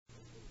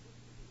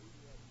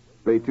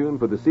stay tuned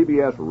for the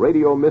CBS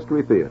Radio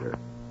Mystery Theater.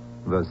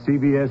 The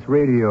CBS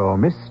Radio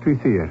Mystery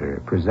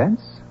Theater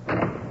presents...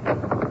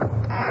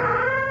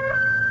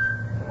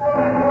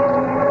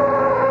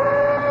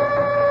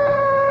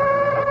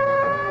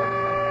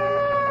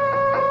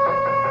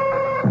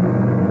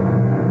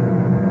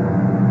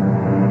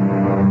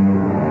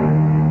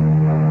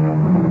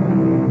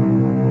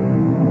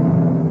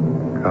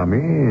 Come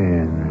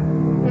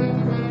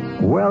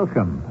in.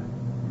 Welcome.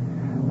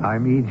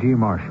 I'm E.G.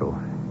 Marshall.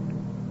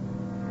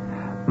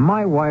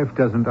 My wife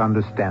doesn't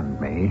understand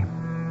me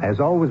has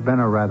always been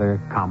a rather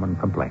common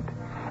complaint.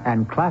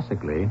 And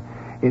classically,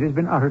 it has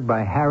been uttered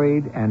by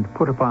harried and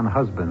put-upon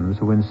husbands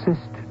who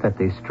insist that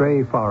they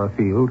stray far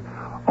afield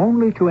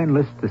only to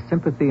enlist the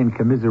sympathy and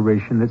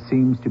commiseration that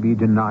seems to be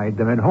denied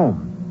them at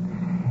home.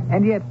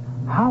 And yet,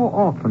 how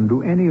often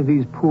do any of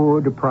these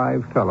poor,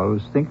 deprived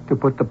fellows think to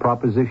put the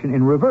proposition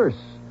in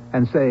reverse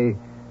and say,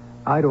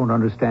 I don't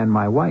understand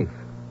my wife?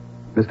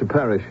 Mr.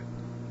 Parrish,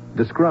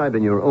 describe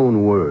in your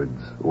own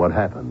words what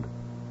happened.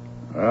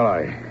 Well,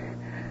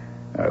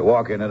 I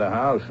walk into the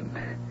house, and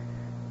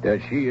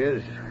there she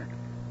is.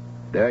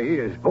 There he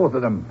is, both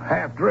of them,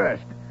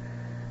 half-dressed.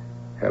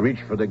 I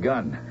reached for the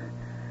gun.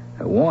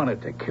 I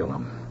wanted to kill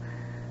him.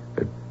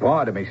 But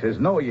part of me says,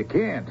 no, you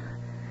can't.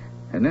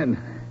 And then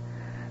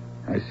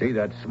I see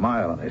that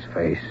smile on his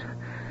face.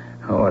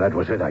 Oh, that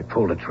was it. I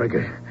pulled the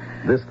trigger.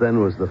 This,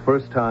 then, was the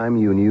first time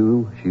you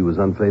knew she was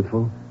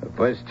unfaithful? The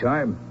first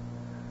time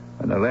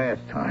and the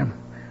last time.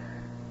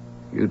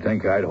 You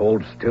think I'd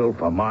hold still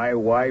for my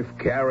wife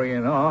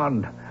carrying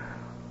on?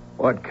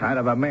 What kind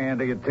of a man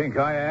do you think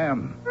I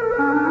am?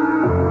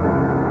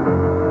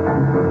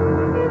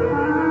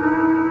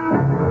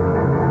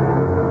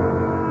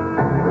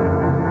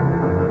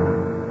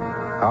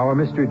 Our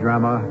mystery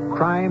drama,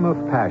 Crime of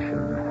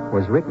Passion,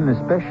 was written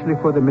especially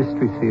for the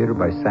Mystery Theater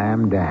by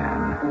Sam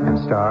Dan and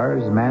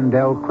stars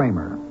Mandel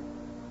Kramer.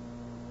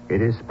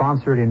 It is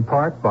sponsored in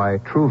part by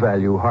True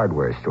Value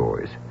Hardware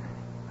Stores.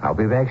 I'll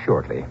be back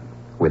shortly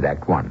with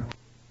Act One.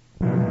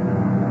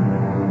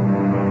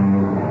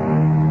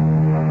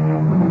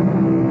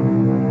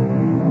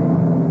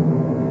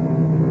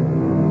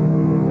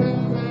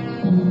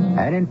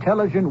 An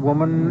intelligent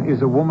woman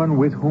is a woman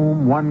with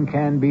whom one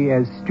can be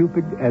as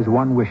stupid as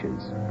one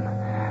wishes.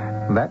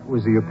 That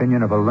was the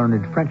opinion of a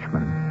learned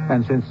Frenchman.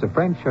 And since the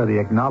French are the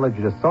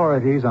acknowledged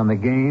authorities on the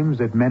games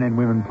that men and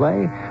women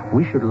play,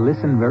 we should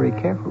listen very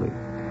carefully.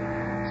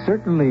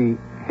 Certainly,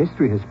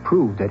 history has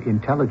proved that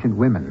intelligent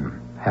women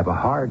have a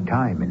hard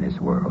time in this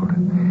world,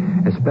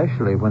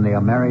 especially when they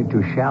are married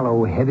to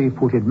shallow,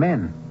 heavy-footed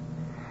men.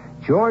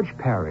 George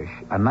Parrish,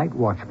 a night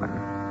watchman,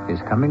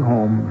 is coming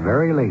home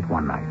very late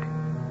one night.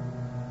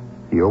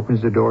 He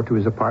opens the door to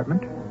his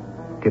apartment,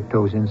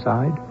 tiptoes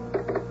inside.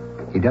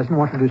 He doesn't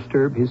want to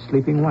disturb his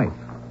sleeping wife.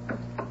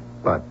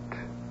 But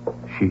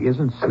she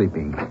isn't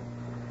sleeping.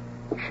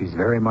 She's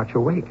very much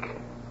awake.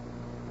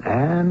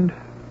 And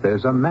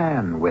there's a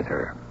man with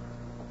her.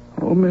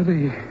 Oh,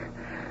 Millie.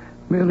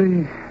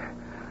 Millie.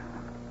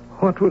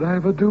 What would I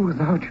ever do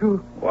without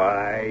you?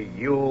 Why,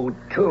 you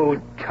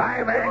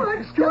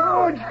two-timing...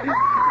 George!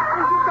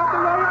 You've got the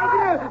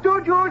right idea!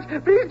 Don't, George!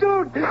 Please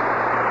don't!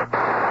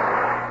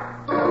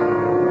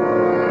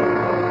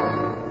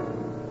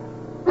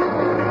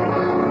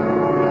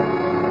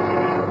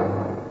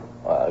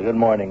 Good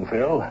morning,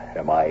 Phil.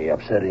 Am I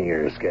upsetting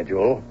your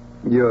schedule?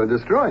 You're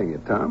destroying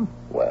it, Tom.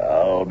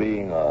 Well,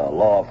 being a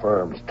law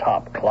firm's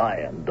top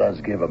client does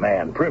give a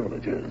man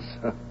privileges.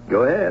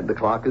 Go ahead. The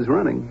clock is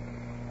running.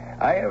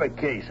 I have a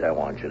case I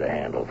want you to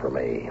handle for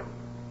me.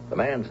 The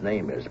man's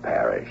name is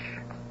Parrish,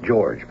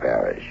 George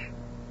Parrish.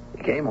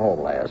 He came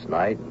home last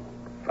night and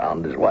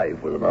found his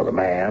wife with another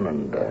man,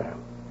 and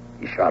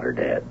he shot her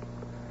dead.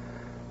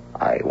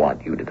 I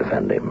want you to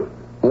defend him.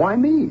 Why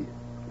me?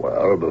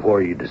 Well,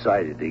 before you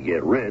decided to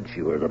get rich,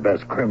 you were the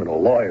best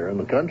criminal lawyer in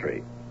the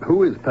country.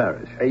 Who is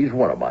Parrish? He's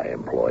one of my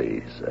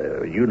employees.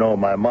 You know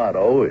my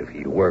motto. If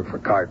you work for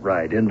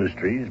Cartwright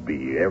Industries,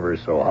 be ever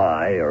so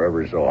high or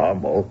ever so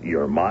humble,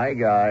 you're my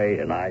guy,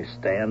 and I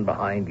stand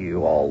behind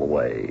you all the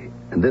way.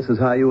 And this is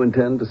how you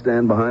intend to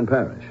stand behind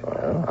Parrish?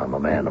 Well, I'm a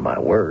man of my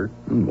word.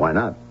 Why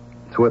not?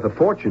 It's worth a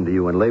fortune to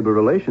you in labor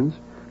relations,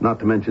 not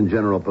to mention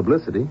general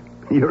publicity.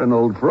 You're an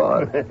old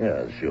fraud.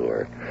 Yeah,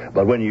 sure.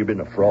 But when you've been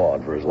a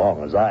fraud for as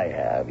long as I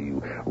have,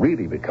 you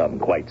really become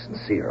quite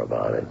sincere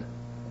about it.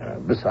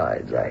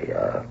 Besides,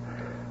 I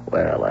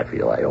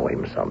feel I owe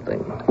him something.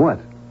 What?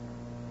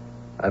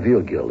 I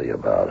feel guilty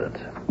about it.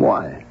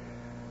 Why?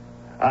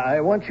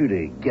 I want you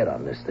to get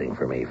on this thing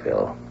for me,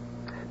 Phil.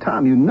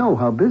 Tom, you know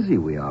how busy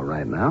we are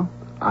right now.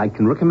 I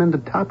can recommend a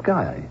top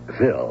guy.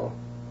 Phil,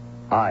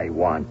 I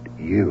want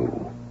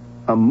you.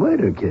 A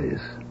murder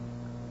case.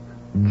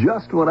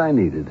 Just what I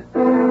needed.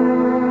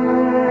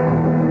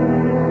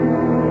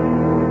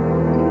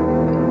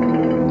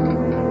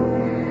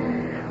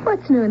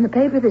 What's new in the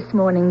paper this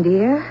morning,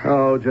 dear?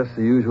 Oh, just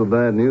the usual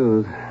bad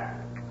news.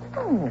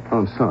 Oh.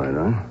 I'm sorry,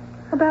 darling.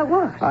 About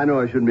what? I know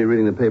I shouldn't be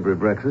reading the paper at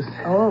breakfast.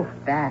 Oh,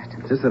 that.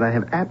 It's just that I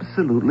have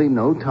absolutely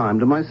no time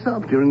to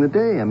myself during the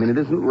day. I mean, it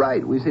isn't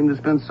right. We seem to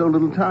spend so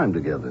little time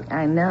together.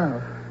 I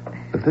know.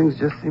 But things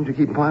just seem to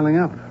keep piling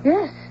up.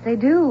 Yes, they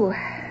do.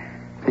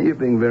 You're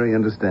being very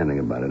understanding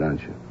about it,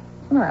 aren't you?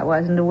 Well, I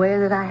wasn't aware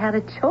that I had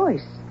a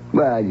choice.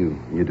 Well,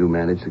 you do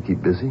manage to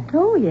keep busy.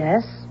 Oh,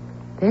 yes.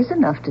 There's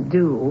enough to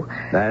do.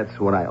 That's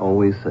what I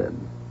always said.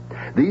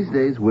 These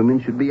days,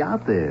 women should be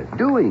out there,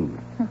 doing.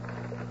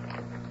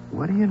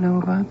 What do you know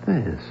about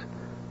this?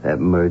 That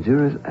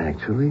merger is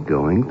actually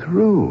going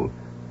through.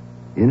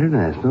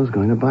 International's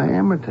going to buy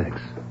Amertex.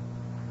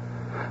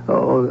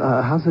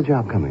 How's the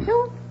job coming?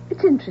 Oh,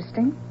 it's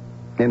interesting.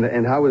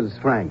 And how is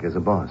Frank as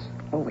a boss?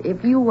 Oh,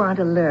 if you want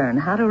to learn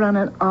how to run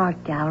an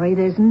art gallery,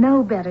 there's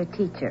no better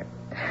teacher.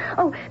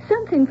 Oh,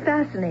 something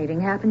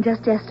fascinating happened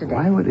just yesterday.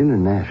 Why would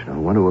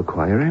International want to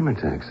acquire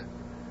Amertex?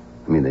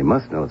 I mean, they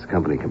must know it's a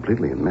company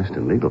completely enmeshed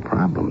in legal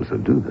problems, or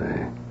do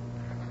they?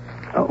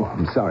 Oh,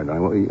 I'm sorry,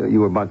 darling. What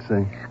you were about to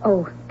say?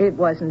 Oh, it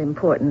wasn't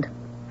important.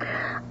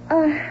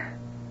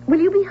 Will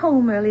you be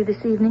home early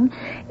this evening?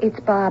 It's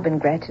Bob and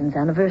Gretchen's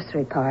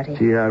anniversary party.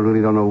 Gee, I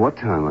really don't know what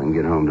time I can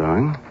get home,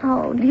 darling.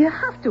 Oh, do you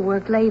have to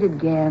work late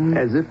again?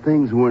 As if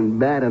things weren't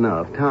bad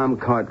enough, Tom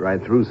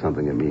Cartwright threw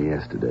something at me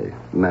yesterday.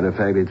 Matter of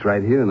fact, it's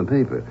right here in the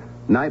paper.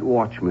 Night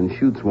watchman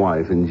shoots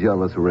wife in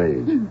jealous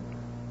rage.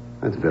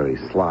 That's very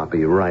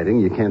sloppy writing.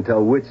 You can't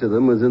tell which of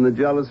them was in the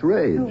jealous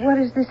rage. What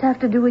does this have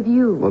to do with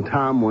you? Well,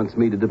 Tom wants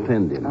me to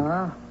defend him.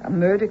 Oh, a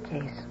murder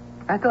case.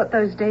 I thought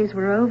those days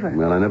were over.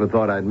 Well, I never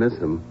thought I'd miss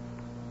him.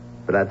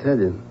 But I tell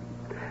you,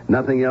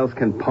 nothing else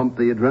can pump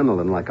the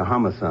adrenaline like a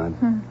homicide.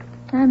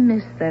 I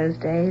miss those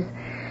days.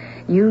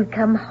 You'd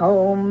come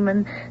home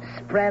and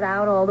spread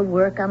out all the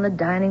work on the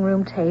dining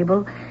room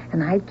table,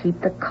 and I'd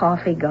keep the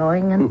coffee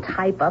going and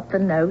type up the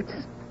notes.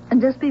 And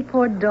just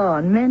before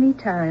dawn, many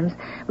times,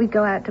 we'd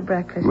go out to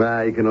breakfast.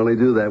 Well, you can only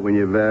do that when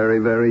you're very,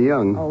 very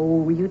young.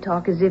 Oh, you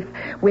talk as if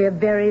we're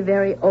very,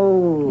 very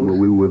old. Well,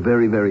 we were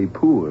very, very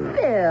poor.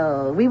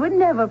 Phil, we were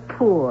never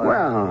poor.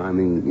 Well, I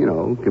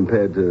mean,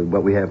 compared to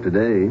what we have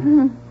today.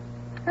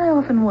 I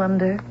often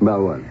wonder.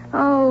 About what?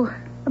 Oh,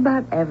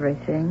 about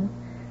everything.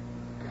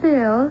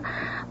 Phil,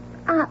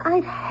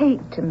 I'd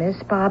hate to miss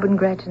Bob and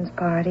Gretchen's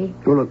party.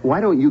 Well, look, why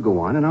don't you go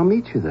on and I'll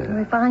meet you there?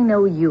 If I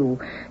know you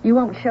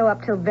won't show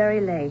up till very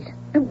late.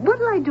 And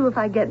what'll I do if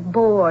I get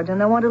bored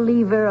and I want to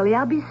leave early?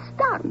 I'll be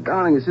stuck.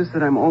 Darling, it's just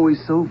that I'm always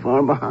so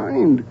far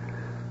behind.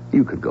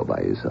 You could go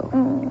by yourself.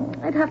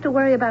 I'd have to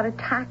worry about a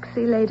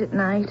taxi late at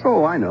night.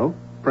 Oh, I know.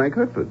 Frank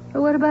Hertford.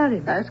 Well, what about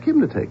him? Ask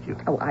him to take you.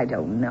 Oh, I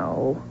don't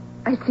know.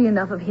 I see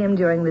enough of him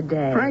during the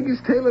day. Frank is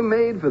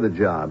tailor-made for the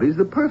job. He's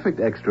the perfect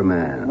extra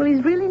man. Well,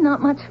 he's really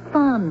not much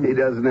fun. He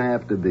doesn't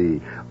have to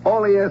be.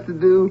 All he has to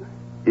do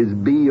is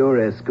be your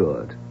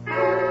escort.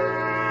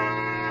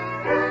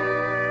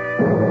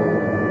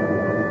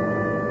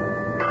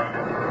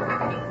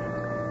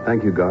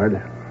 Thank you,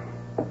 guard.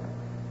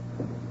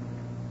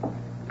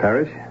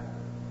 Parrish,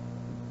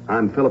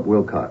 I'm Philip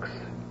Wilcox.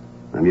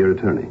 I'm your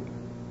attorney.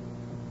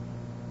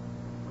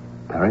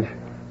 Parrish?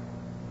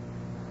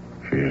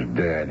 She's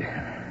dead.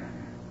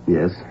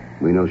 Yes,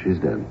 we know she's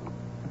dead.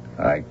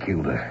 I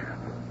killed her.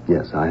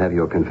 Yes, I have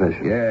your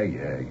confession. Yeah,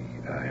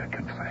 I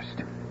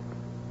confessed.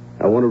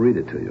 I want to read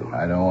it to you.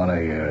 I don't want to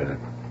hear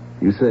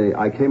it. You say,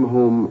 I came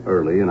home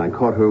early and I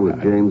caught her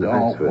with James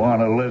Axford. I don't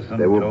want to listen to it.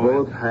 They were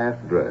both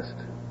half-dressed.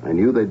 I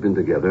knew they'd been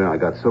together. I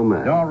got so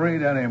mad. Don't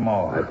read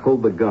anymore. I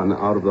pulled the gun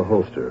out of the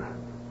holster.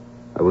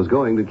 I was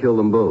going to kill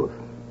them both.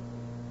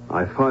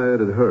 I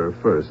fired at her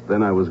first,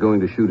 then I was going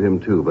to shoot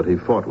him too, but he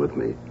fought with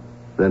me.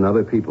 Then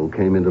other people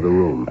came into the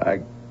room.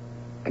 I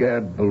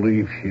can't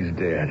believe she's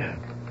dead.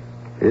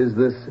 Is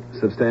this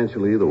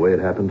substantially the way it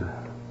happened?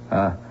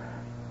 Huh?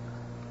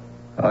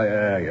 Oh,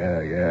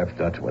 yeah. If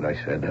that's what I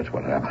said, that's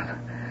what happened.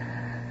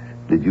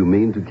 Did you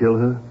mean to kill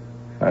her?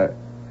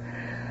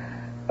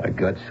 I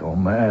got so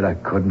mad I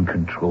couldn't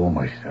control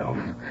myself.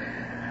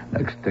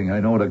 Next thing I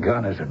know, the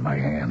gun is in my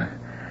hand.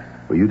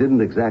 Well, you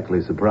didn't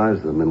exactly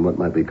surprise them in what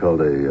might be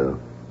called a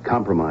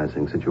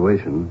compromising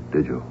situation,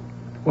 did you?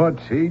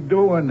 What's he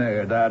doing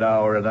there that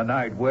hour of the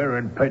night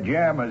wearing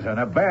pajamas and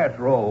a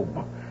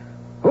bathrobe?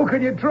 Who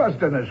can you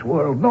trust in this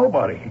world?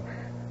 Nobody.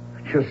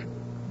 Just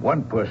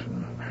one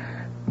person.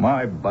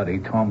 My buddy,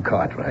 Tom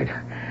Cartwright.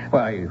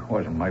 Well, he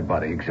wasn't my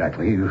buddy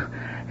exactly.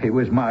 He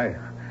was my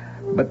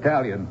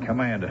battalion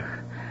commander.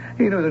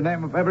 He knew the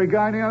name of every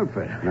guy in the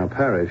outfit. Now,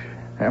 Parrish.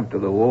 After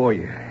the war,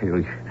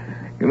 you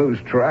lose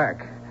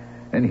track.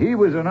 And he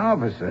was an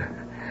officer.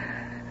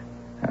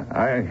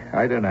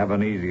 I didn't have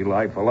an easy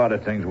life. A lot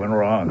of things went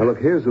wrong. Now, look,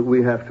 here's what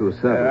we have to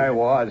establish. I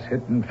was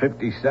hitting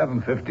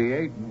 57,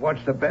 58.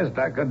 What's the best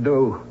I could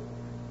do?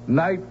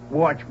 Night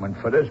watchman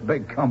for this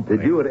big company.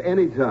 Did you at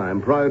any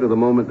time, prior to the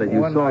moment that you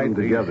One saw night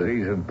them together...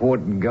 These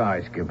important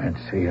guys come in,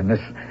 see, and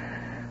this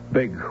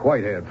big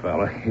white-haired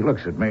fella, he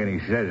looks at me and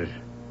he says,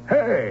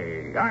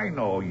 Hey, I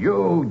know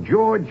you,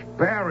 George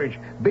Parrish,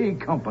 B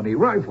Company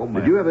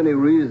rifleman. Did you have any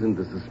reason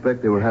to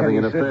suspect they were having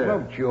an He said, affair?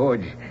 look,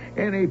 George,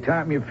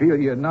 anytime you feel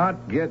you're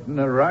not getting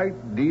the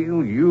right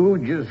deal, you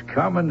just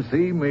come and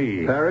see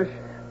me. Parrish?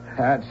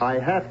 I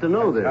have to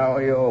know this. How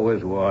he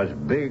always was.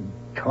 Big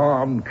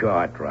Tom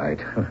Cartwright.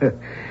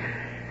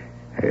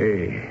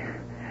 Hey,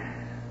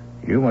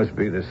 you must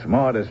be the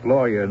smartest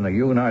lawyer in the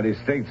United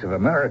States of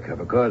America,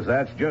 because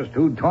that's just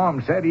who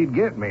Tom said he'd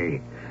get me.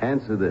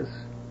 Answer this.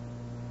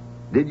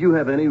 Did you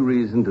have any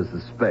reason to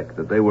suspect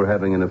that they were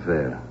having an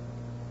affair?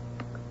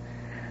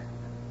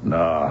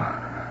 No.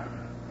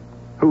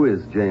 Who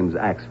is James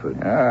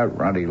Axford? A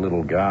runty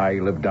little guy.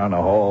 He lived down the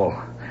hall.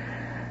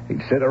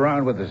 He'd sit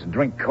around with us and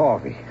drink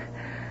coffee.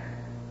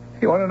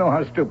 You want to know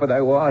how stupid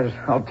I was?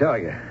 I'll tell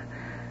you.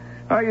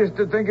 I used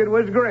to think it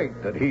was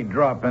great that he'd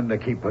drop in to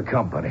keep her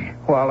company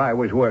while I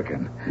was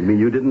working. You mean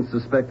you didn't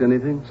suspect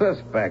anything?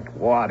 Suspect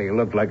what? He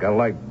looked like a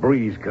light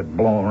breeze could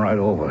blow him right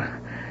over.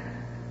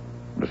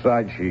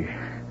 Besides, she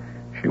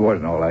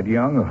wasn't all that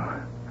young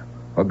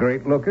or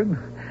great looking.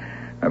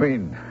 I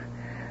mean,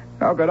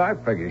 how could I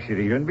figure she'd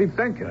even be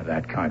thinking of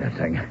that kind of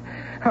thing?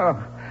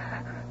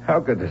 How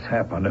could this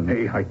happen to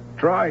me? I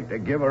tried to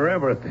give her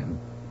everything.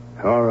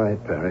 All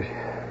right, Parrish.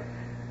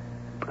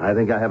 I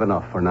think I have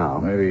enough for now.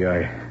 Maybe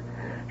I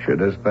should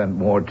have spent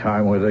more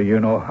time with her. You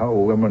know how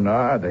women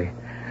are.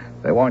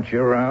 They want you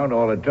around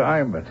all the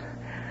time, but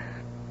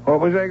what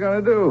was I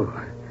going to do?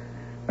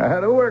 I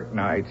had to work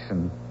nights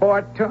and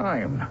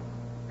part-time.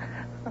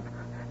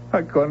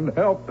 I couldn't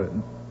help it.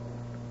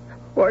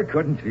 Why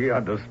couldn't she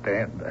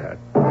understand that?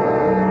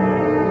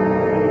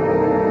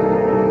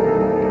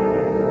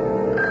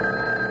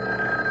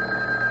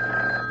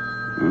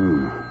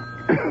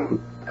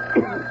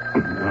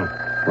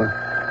 What?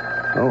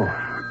 Oh.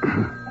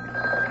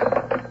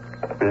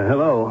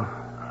 Hello.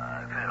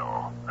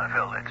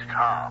 Phil, it's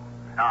Tom.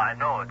 Now, I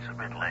know it's a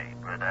bit late,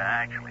 but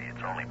actually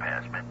it's only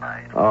past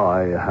midnight. Oh,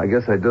 I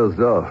guess I dozed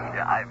off.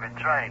 Yeah, I've been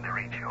trying to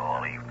reach you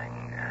all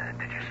evening.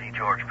 Did you see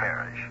George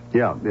Parrish?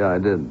 Yeah, I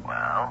did.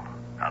 Well,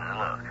 how does it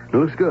look? It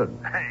looks good.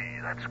 Hey,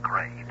 that's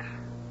great.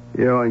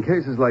 You know, in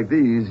cases like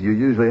these, you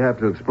usually have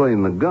to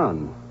explain the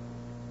gun.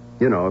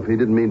 You know, if he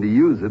didn't mean to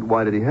use it,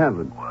 why did he have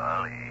it?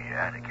 Well, he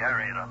had to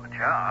carry it on the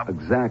job.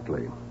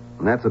 Exactly.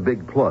 And that's a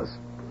big plus.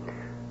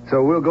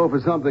 So we'll go for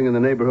something in the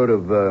neighborhood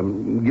of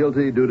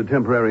guilty due to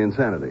temporary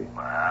insanity.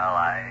 Well,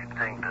 I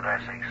think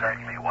that's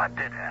exactly what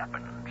did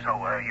happen. So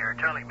you're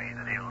telling me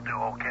that he'll do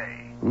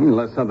okay?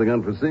 Unless something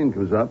unforeseen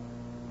comes up.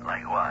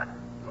 Like what?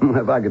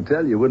 If I could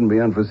tell you, it wouldn't be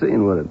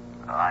unforeseen, would it?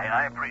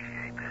 I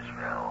appreciate this,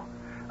 Phil.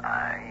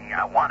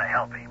 I want to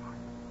help him.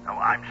 Oh,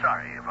 I'm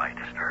sorry if I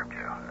disturbed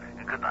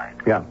you. Good night.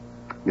 Yeah.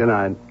 Good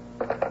night.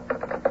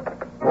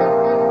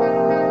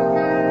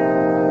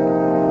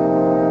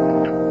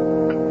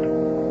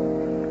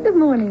 Good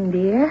morning,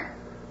 dear.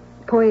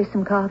 Pour you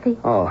some coffee?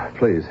 Oh,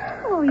 please.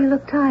 Oh, you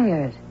look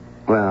tired.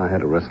 Well, I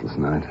had a restless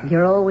night.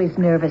 You're always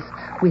nervous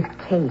with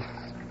Case.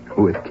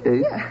 With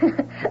Case?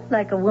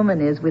 Like a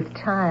woman is with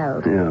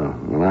child. Yeah,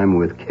 well, I'm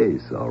with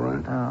Case, all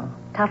right. Oh,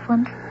 tough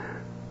one?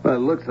 Well, it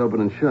looks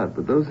open and shut,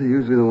 but those are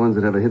usually the ones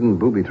that have a hidden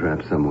booby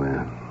trap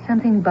somewhere.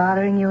 Something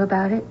bothering you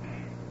about it?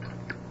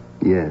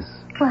 Yes.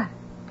 What?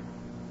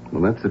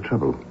 Well, that's the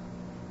trouble.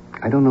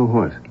 I don't know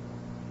what.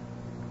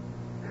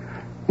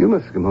 You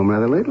must have come home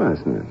rather late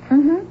last night.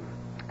 Mm-hmm.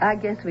 I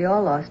guess we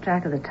all lost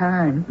track of the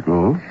time.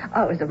 Oh?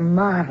 Oh, it was a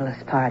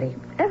marvelous party.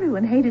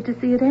 Everyone hated to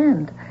see it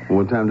end.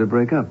 What time did it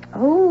break up?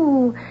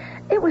 Oh,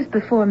 it was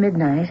before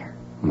midnight.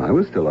 I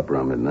was still up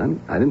around midnight.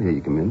 I didn't hear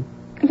you come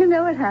in. You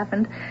know what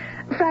happened?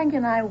 Frank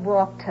and I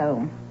walked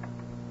home.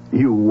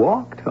 You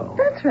walked home?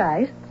 That's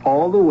right.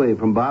 All the way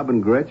from Bob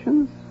and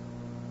Gretchen's?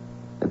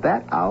 At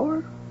that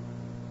hour?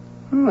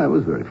 Well, that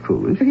was very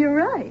foolish. You're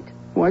right.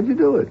 Why'd you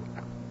do it?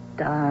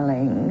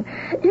 Darling,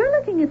 you're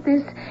looking at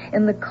this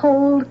in the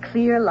cold,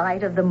 clear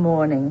light of the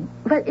morning.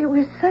 But it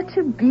was such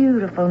a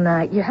beautiful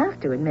night. You have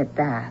to admit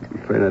that.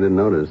 I'm afraid I didn't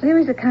notice. There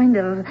was a kind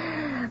of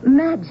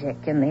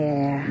magic in the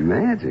air.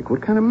 Magic?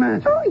 What kind of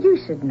magic? Oh, you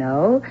should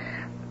know.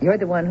 You're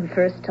the one who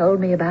first told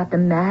me about the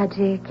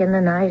magic in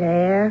the night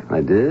air.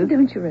 I did?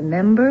 Don't you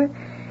remember?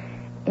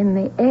 In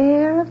the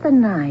air of the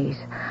night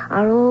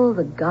are all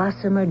the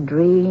gossamer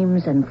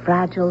dreams and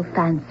fragile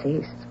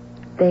fancies.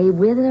 They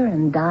wither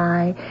and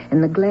die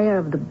in the glare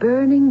of the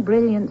burning,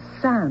 brilliant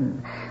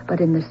sun, but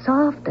in the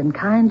soft and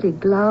kindly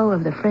glow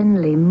of the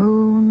friendly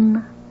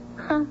moon.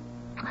 Huh.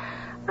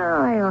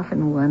 Oh, I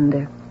often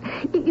wonder.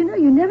 You know,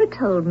 you never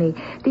told me.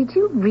 Did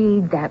you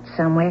read that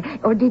somewhere,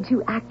 or did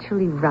you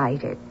actually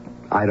write it?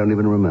 I don't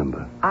even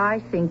remember. I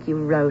think you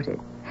wrote it.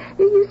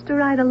 You used to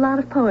write a lot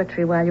of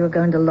poetry while you were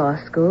going to law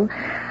school.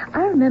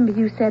 I remember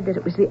you said that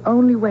it was the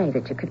only way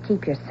that you could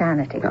keep your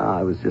sanity.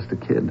 I was just a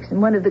kid. And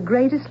one of the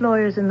greatest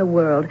lawyers in the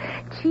world,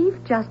 Chief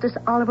Justice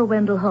Oliver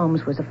Wendell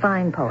Holmes, was a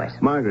fine poet.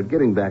 Margaret,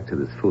 getting back to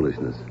this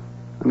foolishness.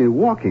 I mean,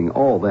 walking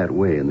all that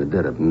way in the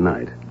dead of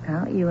night.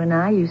 Well, you and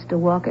I used to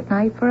walk at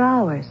night for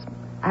hours.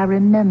 I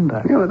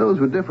remember. You know, those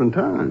were different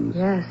times.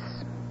 Yes.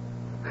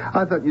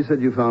 I thought you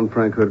said you found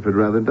Frank Hertford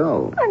rather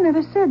dull. I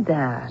never said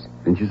that.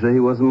 Didn't you say he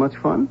wasn't much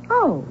fun?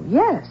 Oh,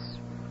 yes.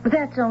 But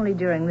that's only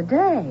during the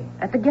day,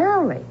 at the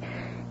gallery.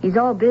 He's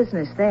all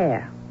business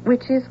there,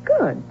 which is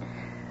good.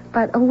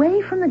 But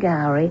away from the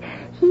gallery,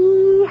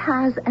 he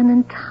has an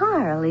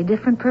entirely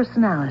different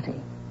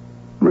personality.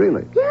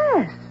 Really?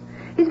 Yes.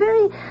 He's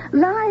very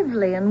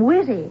lively and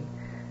witty.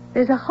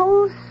 There's a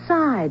whole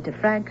side to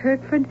Frank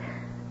Hertford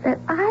that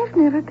I've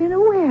never been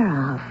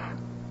aware of.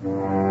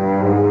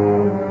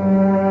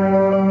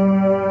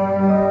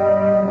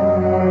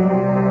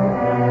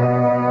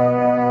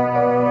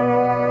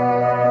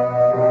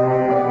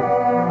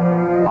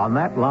 On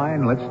that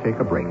line, let's take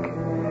a break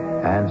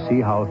and see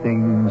how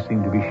things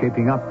seem to be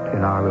shaping up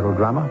in our little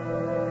drama.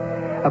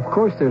 Of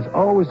course, there's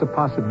always a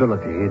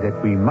possibility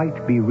that we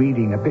might be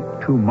reading a bit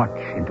too much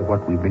into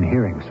what we've been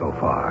hearing so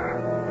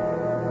far.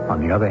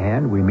 On the other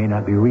hand, we may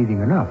not be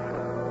reading enough.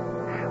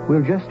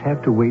 We'll just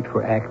have to wait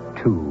for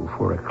Act 2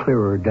 for a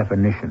clearer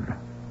definition.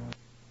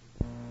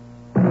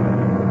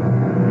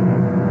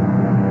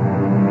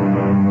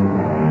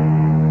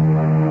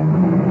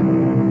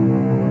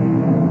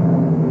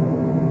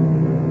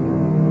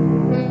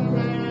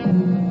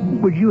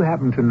 Would you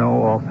happen to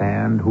know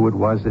offhand who it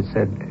was that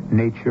said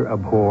nature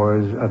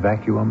abhors a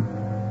vacuum?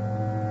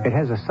 It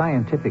has a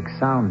scientific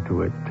sound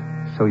to it,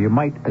 so you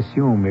might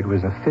assume it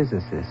was a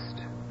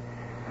physicist.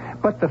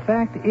 But the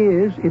fact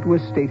is, it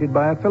was stated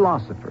by a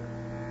philosopher.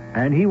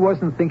 And he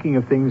wasn't thinking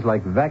of things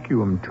like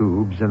vacuum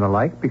tubes and the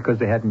like because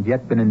they hadn't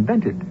yet been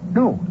invented.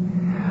 No.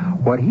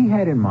 What he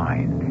had in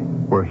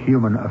mind were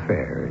human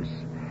affairs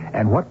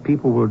and what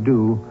people will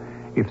do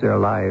if their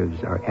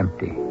lives are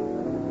empty.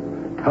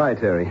 Hi,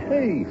 Terry.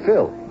 Hey,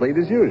 Phil. Late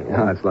as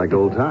usual. It's like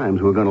old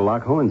times. We're going to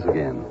lock horns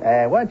again.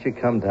 Why don't you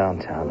come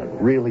downtown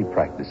and really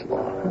practice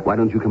law? Why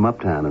don't you come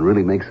uptown and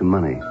really make some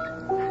money?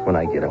 When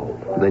I get old.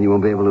 Then you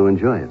won't be able to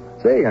enjoy it.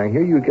 Say, I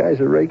hear you guys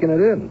are raking it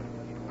in.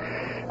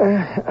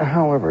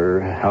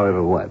 However...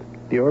 However what?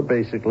 You're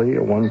basically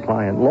a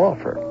one-client law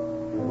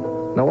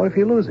firm. Now, what if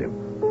you lose him?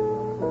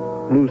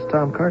 Lose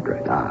Tom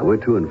Cartwright? We're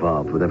too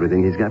involved with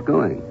everything he's got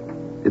going.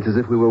 It's as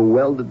if we were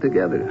welded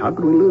together. How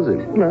could we lose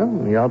him?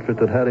 Well, the outfit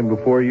that had him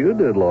before you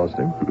did lost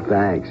him.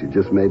 Thanks. You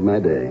just made my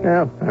day.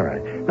 Yeah, all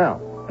right. Now,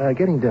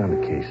 getting down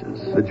to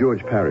cases. The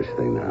George Parrish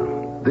thing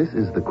now. This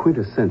is the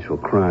quintessential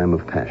crime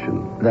of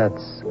passion.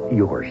 That's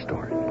your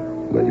story.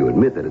 Well, you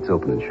admit that it's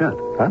open and shut.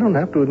 I don't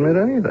have to admit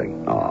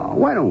anything. Oh,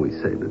 why don't we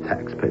save the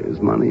taxpayers'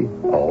 money?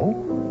 Oh?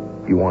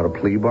 You want a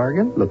plea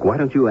bargain? Look, why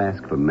don't you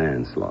ask for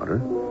manslaughter?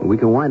 We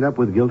can wind up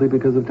with guilty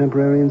because of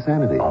temporary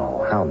insanity.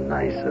 Oh, how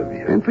nice of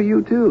you. And for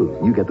you, too.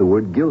 You get the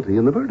word guilty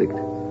in the verdict.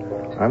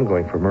 I'm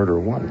going for murder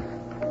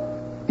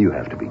 1. You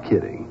have to be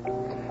kidding.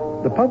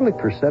 The public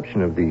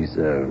perception of these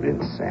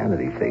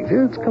insanity things,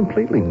 it's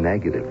completely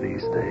negative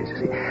these days. You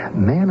see,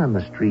 man on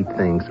the street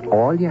thinks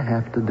all you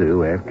have to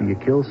do after you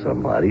kill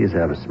somebody is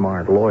have a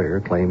smart lawyer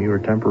claim you were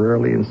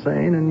temporarily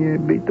insane and you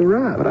beat the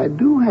rap. But I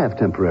do have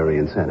temporary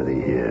insanity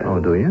here.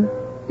 Oh, do you?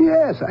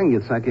 Yes, I can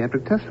get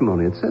psychiatric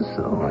testimony. It says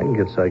so. I can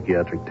get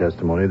psychiatric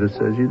testimony that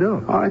says you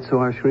don't. All right, so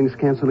our shrinks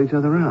cancel each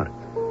other out.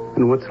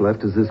 And what's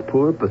left is this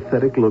poor,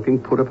 pathetic-looking,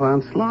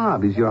 put-upon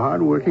slob. He's your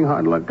hard-working,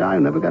 hard-luck guy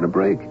who never got a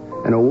break.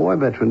 And a war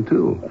veteran,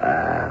 too.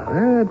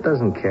 That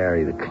doesn't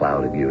carry the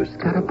clout it used to.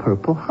 Got a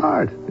Purple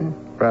Heart.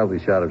 Probably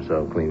shot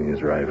himself cleaning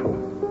his rifle.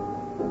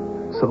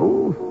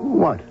 So,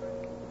 what?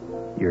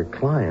 Your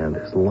client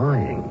is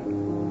lying.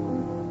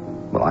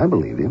 Well, I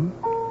believe him.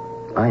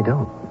 I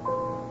don't.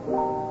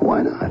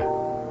 Why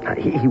not?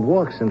 He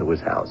walks into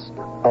his house,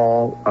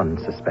 all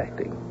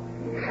unsuspecting.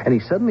 And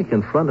he's suddenly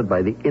confronted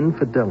by the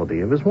infidelity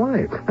of his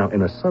wife. Now,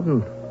 in a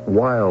sudden,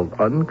 wild,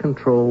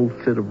 uncontrolled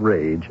fit of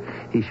rage,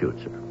 he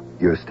shoots her.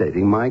 You're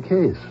stating my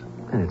case.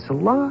 And it's a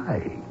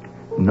lie.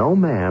 No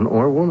man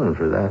or woman,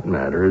 for that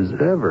matter, is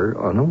ever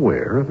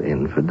unaware of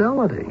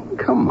infidelity.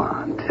 Come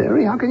on,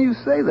 Terry. How can you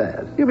say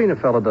that? You mean a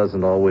fella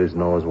doesn't always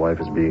know his wife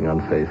is being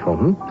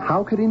unfaithful,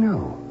 How could he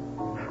know?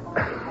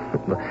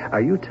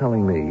 Are you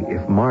telling me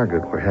if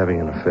Margaret were having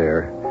an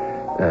affair,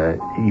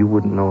 you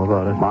wouldn't know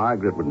about it?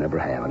 Margaret would never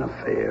have an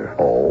affair.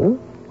 Oh?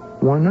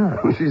 Why not?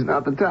 She's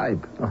not the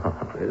type.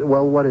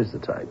 Well, what is the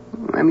type?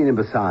 And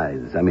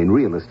besides,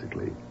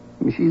 realistically,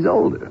 she's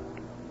older.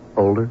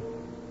 Older?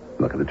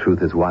 Look, the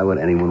truth is, why would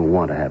anyone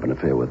want to have an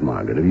affair with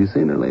Margaret? Have you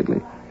seen her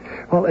lately?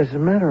 Well, as a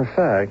matter of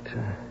fact,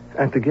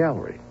 at the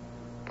gallery.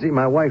 See,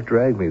 my wife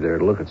dragged me there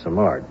to look at some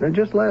art.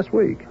 Just last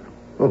week.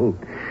 Oh,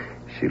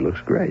 she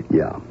looks great.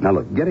 Yeah. Now,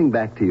 look, getting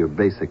back to your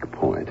basic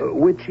point.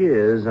 Which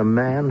is, a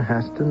man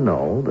has to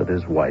know that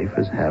his wife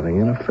is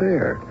having an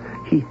affair.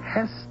 He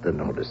has to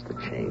notice the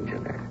change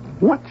in her.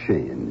 What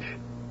change?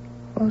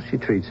 Well, she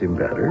treats him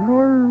better,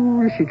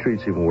 or she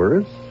treats him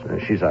worse.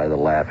 She's either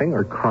laughing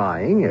or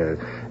crying.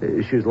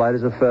 She's light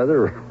as a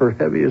feather or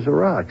heavy as a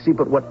rock. See,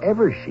 but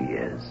whatever she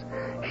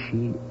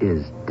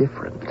is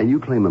different. And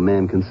you claim a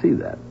man can see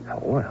that?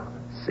 Oh, well,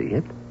 see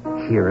it,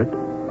 hear it,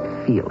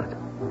 feel it.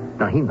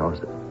 Now, he knows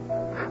it.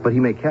 But he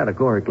may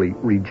categorically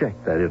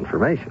reject that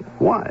information.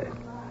 Why?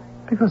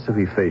 Because if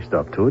he faced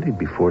up to it, he'd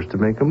be forced to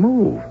make a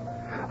move.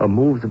 A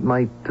move that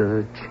might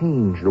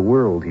change the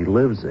world he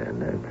lives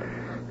in.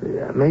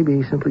 Maybe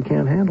he simply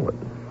can't handle it.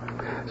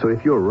 So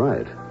if you're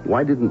right,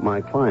 why didn't my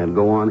client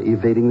go on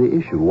evading the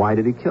issue? Why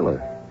did he kill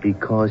her?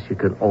 Because you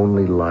could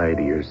only lie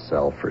to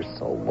yourself for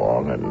so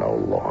long and no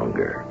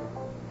longer.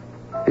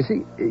 You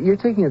see, you're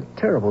taking a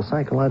terrible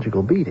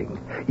psychological beating.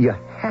 You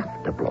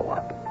have to blow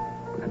up.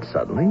 And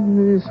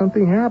suddenly,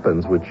 something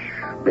happens which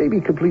may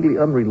be completely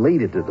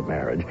unrelated to the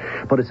marriage,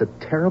 but it's a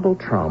terrible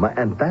trauma,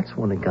 and that's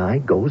when a guy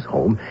goes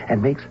home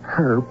and makes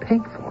her pay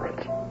for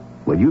it.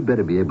 Well, you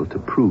better be able to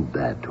prove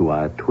that to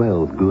our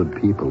 12 good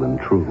people in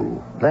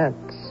True.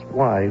 That's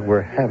why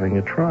we're having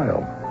a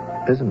trial,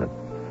 isn't it?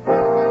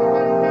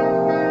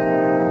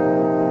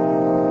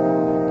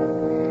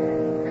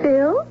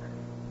 Phil?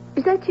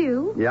 Is that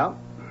you? Yeah?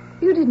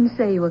 You didn't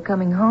say you were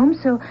coming home,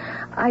 so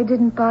I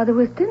didn't bother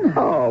with dinner.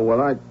 Oh,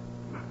 well,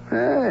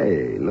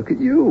 Hey, look at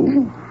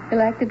you. You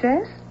like the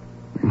dress?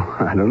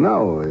 I don't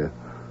know.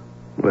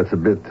 Well, it's a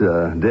bit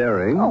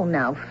daring. Oh,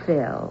 now,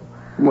 Phil.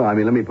 Well, I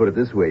mean, let me put it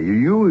this way. You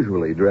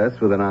usually dress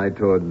with an eye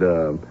toward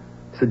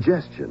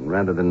suggestion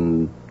rather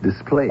than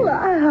display. Well,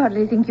 I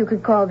hardly think you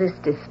could call this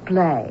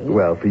display.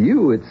 Well, for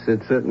you, it's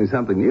certainly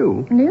something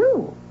new.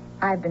 New?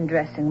 I've been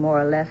dressing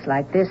more or less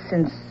like this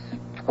since...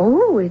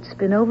 Oh, it's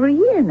been over a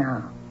year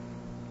now.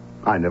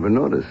 I never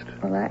noticed.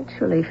 Well,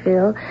 actually,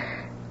 Phil,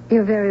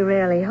 you're very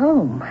rarely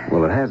home.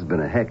 Well, it has been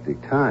a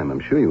hectic time.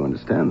 I'm sure you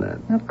understand that.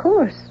 Of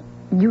course.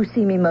 You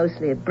see me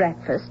mostly at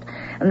breakfast,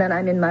 and then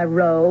I'm in my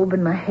robe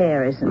and my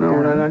hair isn't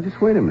done. No, just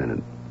wait a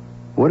minute.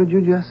 What did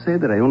you just say,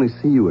 that I only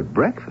see you at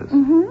breakfast?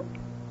 Mm-hmm.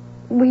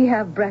 We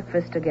have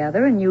breakfast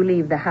together, and you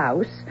leave the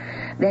house.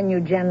 Then you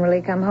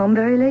generally come home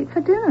very late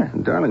for dinner.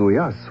 Darling, we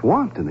are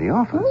swamped in the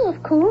office. Oh,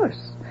 of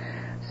course.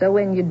 So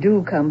when you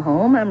do come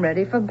home, I'm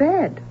ready for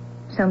bed.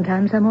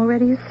 Sometimes I'm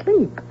already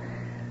asleep.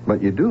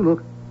 But you do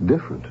look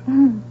different.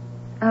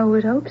 I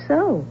would hope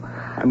so.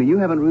 I mean, you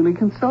haven't really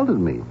consulted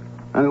me.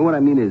 I mean, what I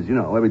mean is,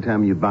 every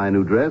time you buy a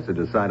new dress or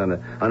decide on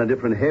a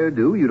different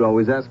hairdo, you'd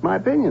always ask my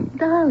opinion.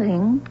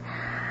 Darling,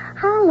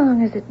 how long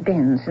has it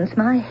been since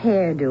my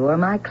hairdo or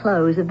my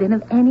clothes have been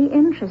of any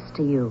interest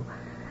to you?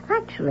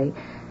 Actually,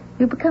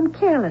 you've become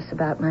careless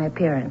about my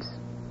appearance.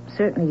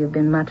 Certainly you've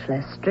been much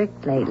less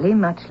strict lately,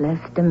 much less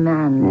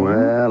demanding.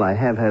 Well, I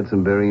have had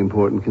some very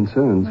important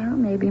concerns. Well,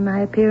 maybe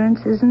my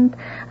appearance isn't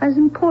as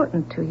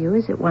important to you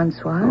as it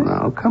once was. Oh,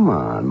 now, come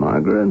on,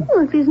 Margaret.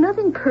 Well, there's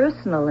nothing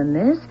personal in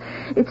this.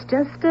 It's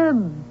just a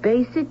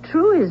basic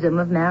truism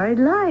of married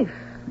life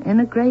in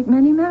a great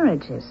many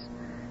marriages.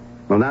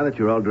 Well, now that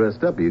you're all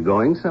dressed up, are you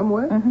going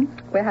somewhere?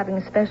 Mm-hmm. We're having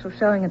a special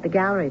showing at the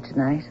gallery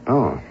tonight.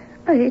 Oh.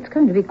 But it's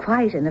going to be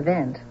quite an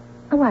event.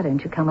 Oh, why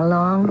don't you come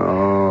along?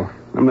 Oh,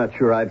 I'm not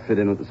sure I'd fit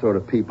in with the sort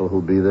of people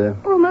who'll be there.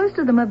 Well, most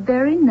of them are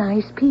very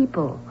nice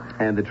people.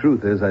 And the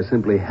truth is, I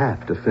simply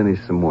have to finish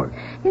some work.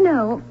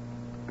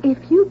 If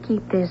you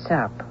keep this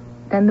up,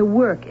 then the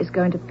work is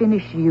going to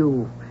finish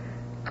you.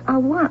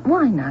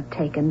 Why not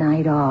take a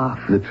night off?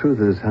 The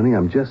truth is, honey,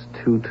 I'm just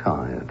too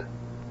tired.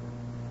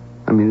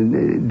 I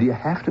mean, do you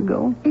have to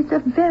go? It's a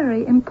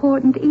very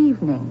important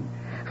evening.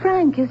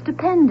 Frank is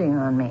depending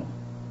on me.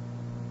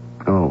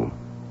 Oh.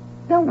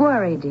 Don't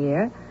worry,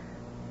 dear.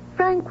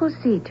 Frank will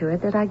see to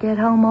it that I get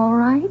home all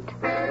right.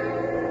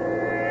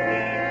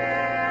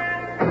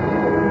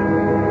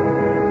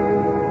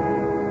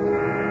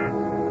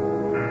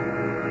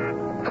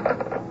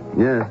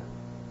 Yeah.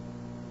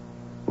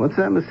 What's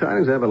that, Miss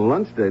Tidings? I have a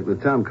lunch date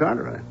with Tom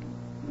Cartwright.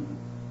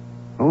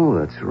 Oh,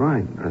 that's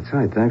right. That's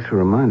right. Thanks for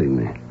reminding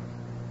me.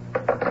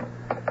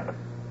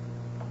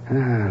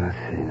 Let's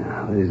see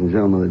now. Ladies and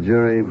gentlemen of the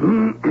jury,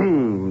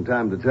 from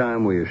time to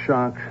time we are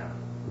shocked,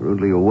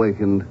 rudely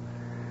awakened.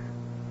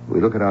 We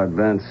look at our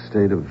advanced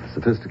state of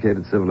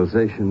sophisticated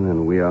civilization,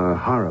 and we are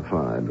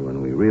horrified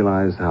when we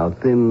realize how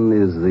thin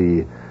is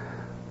the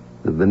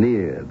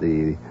veneer,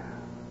 the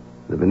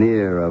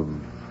veneer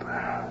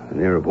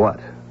of what?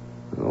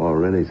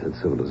 Already said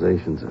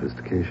civilization,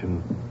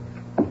 sophistication,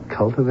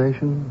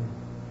 cultivation,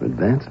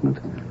 advancement.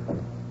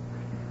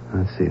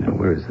 Let's see now,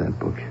 where is that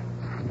book?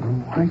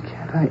 Why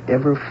can't I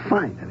ever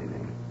find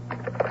anything?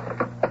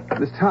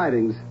 Miss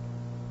Tidings,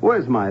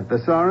 where's my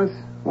thesaurus?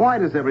 Why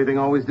does everything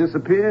always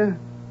disappear?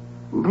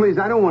 Please,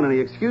 I don't want any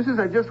excuses.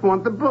 I just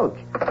want the book.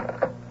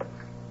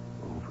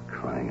 Oh, for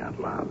crying out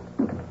loud.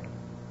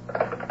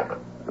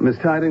 Miss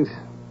Tidings,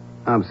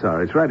 I'm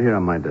sorry. It's right here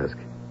on my desk.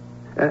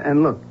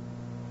 And look,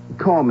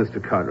 call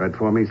Mr. Cartwright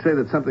for me. Say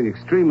that something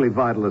extremely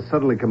vital has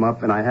suddenly come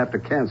up and I have to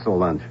cancel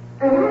lunch.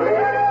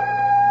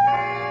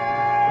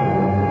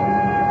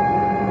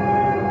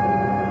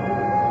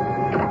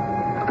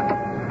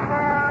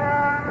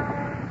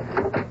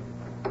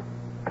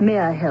 May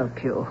I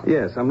help you?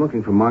 Yes, I'm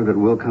looking for Margaret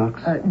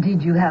Wilcox.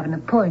 Did you have an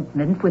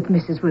appointment with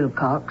Mrs.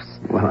 Wilcox?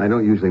 Well, I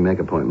don't usually make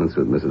appointments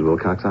with Mrs.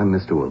 Wilcox. I'm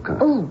Mr.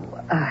 Wilcox. Oh,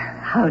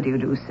 how do you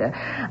do, sir?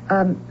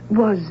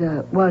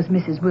 Was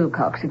Mrs.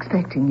 Wilcox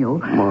expecting you?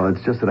 Well,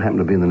 it's just that I happened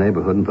to be in the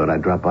neighborhood and thought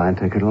I'd drop by and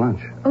take her to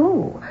lunch.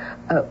 Oh,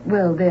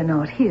 well, they're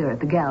not here at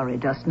the gallery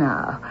just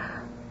now.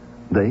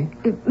 They?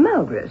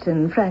 Margaret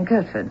and Frank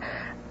Hertford.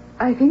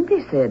 I think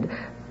they said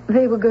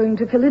they were going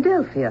to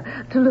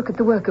Philadelphia to look at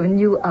the work of a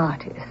new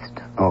artist.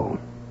 Oh.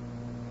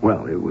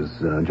 Well, it was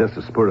just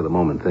a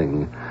spur-of-the-moment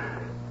thing.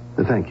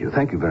 Thank you.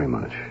 Thank you very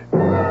much.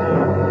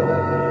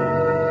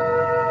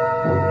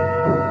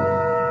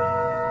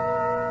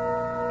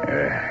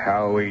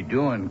 How are we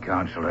doing,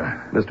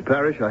 Counselor? Mr.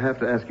 Parrish, I have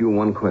to ask you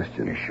one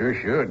question. You sure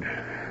should.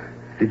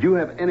 Did you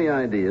have any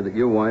idea that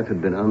your wife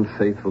had been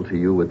unfaithful to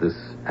you with this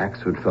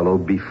Axford fellow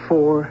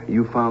before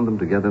you found them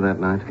together that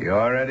night? You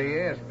already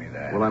asked me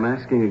that. Well, I'm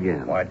asking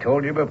again. Well, I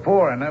told you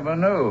before. I never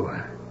knew.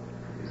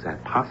 Is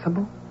that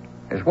possible?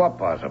 Is what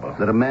possible?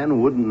 That a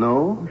man wouldn't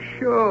know?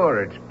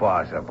 Sure, it's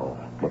possible.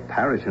 Well,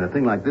 Parrish, in a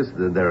thing like this,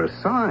 there are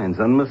signs,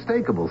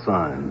 unmistakable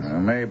signs.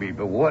 Maybe,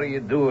 but what do you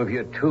do if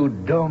you're too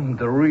dumb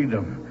to read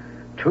them?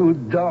 Too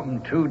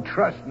dumb, too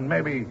trusting,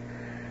 maybe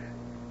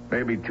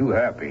too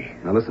happy.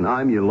 Now, listen,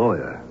 I'm your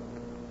lawyer.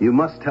 You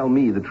must tell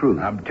me the truth.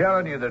 I'm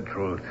telling you the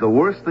truth. The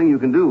worst thing you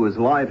can do is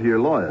lie to your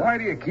lawyer. Why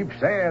do you keep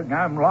saying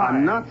I'm lying?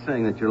 I'm not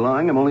saying that you're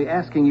lying. I'm only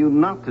asking you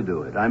not to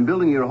do it. I'm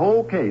building your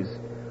whole case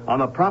on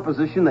the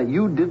proposition that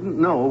you didn't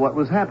know what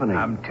was happening.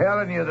 I'm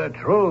telling you the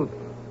truth.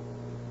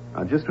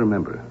 Now, just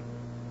remember,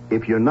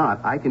 if you're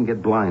not, I can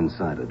get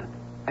blindsided,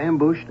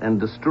 ambushed, and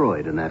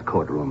destroyed in that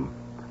courtroom.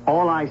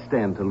 All I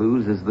stand to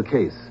lose is the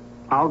case.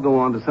 I'll go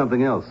on to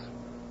something else.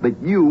 But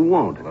you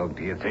won't. Look,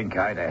 do you think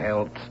I'd have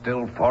held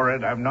still for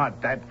it? I'm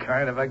not that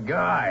kind of a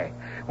guy.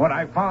 When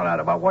I found out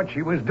about what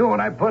she was doing,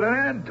 I put an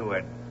end to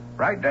it.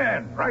 Right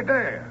then, right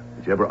there.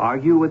 Did you ever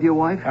argue with your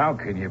wife? How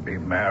can you be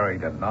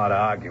married and not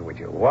argue with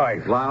your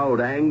wife?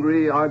 Loud,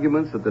 angry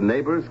arguments that the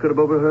neighbors could have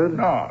overheard?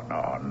 No,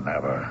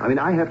 never. I mean,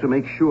 I have to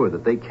make sure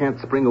that they can't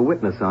spring a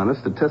witness on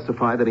us to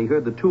testify that he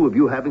heard the two of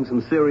you having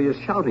some serious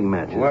shouting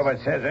matches. Whoever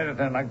says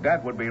anything like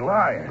that would be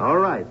lying. All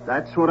right,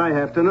 that's what I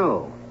have to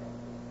know.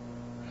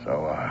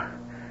 So,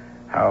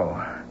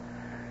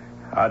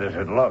 how does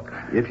it look?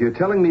 If you're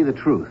telling me the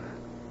truth,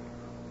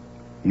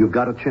 you've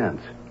got a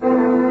chance.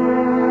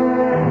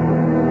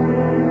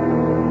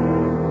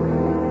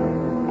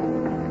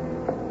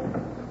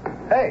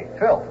 Hey,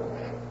 Phil.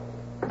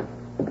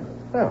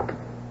 Oh.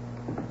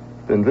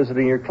 Been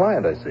visiting your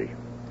client, I see.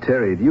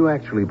 Terry, do you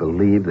actually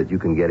believe that you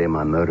can get him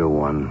on murder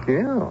one?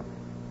 Yeah,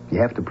 You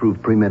have to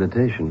prove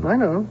premeditation. I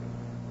know.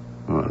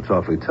 Well, it's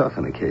awfully tough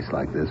in a case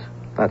like this.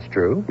 That's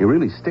true. You're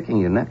really sticking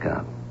your neck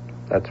out.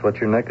 That's what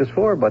your neck is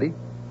for, buddy.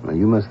 Well,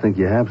 you must think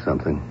you have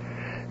something.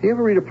 You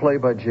ever read a play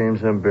by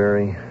James M.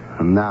 Barrie?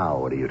 And now,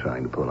 what are you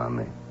trying to pull on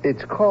me?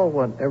 It's called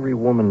What Every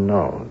Woman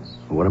Knows.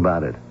 What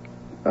about it?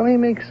 Well, he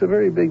makes a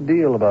very big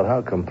deal about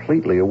how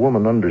completely a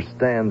woman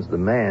understands the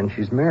man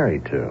she's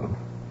married to.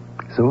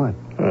 So what?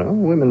 Well,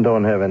 women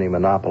don't have any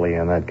monopoly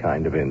on that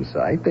kind of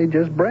insight. They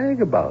just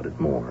brag about it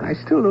more. I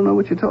still don't know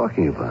what you're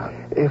talking about.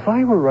 If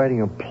I were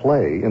writing a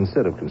play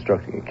instead of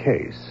constructing a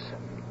case,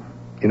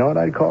 you know what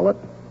I'd call it?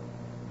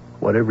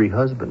 What Every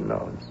Husband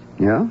Knows.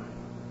 Yeah?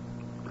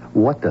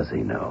 What does he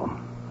know?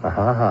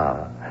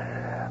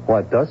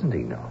 What doesn't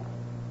he know?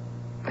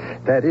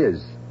 That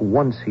is,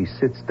 once he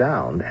sits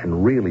down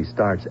and really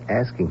starts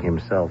asking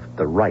himself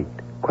the right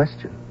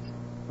questions.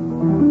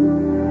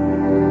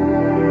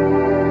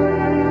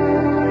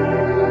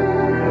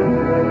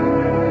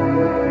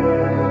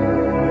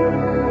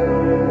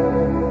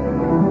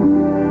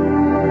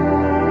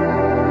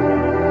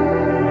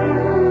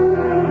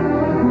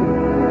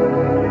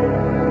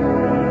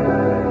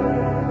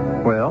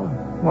 Well,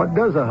 what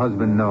does a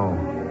husband know?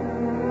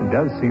 It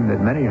does seem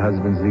that many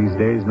husbands these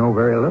days know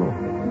very little.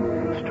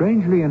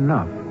 Strangely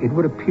enough, it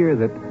would appear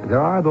that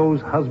there are those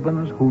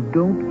husbands who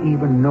don't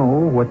even know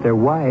what their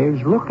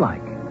wives look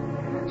like.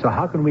 So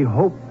how can we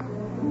hope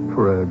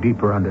for a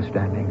deeper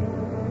understanding?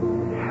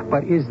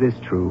 But is this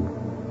true?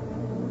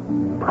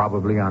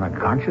 Probably on a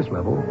conscious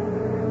level.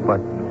 But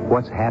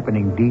what's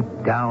happening deep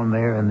down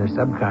there in the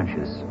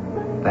subconscious?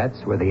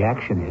 That's where the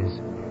action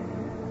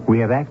is. We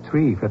have Act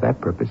 3 for that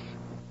purpose.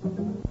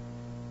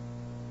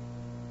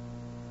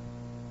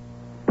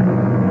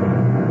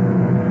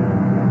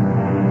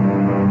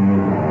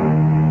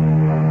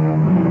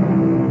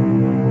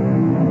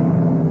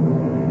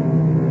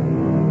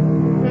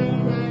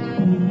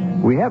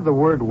 We have the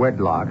word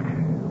wedlock,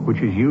 which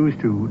is used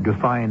to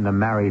define the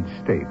married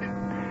state.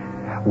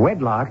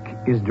 Wedlock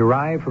is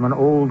derived from an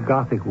old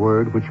Gothic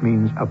word which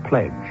means a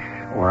pledge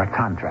or a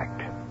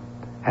contract.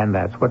 And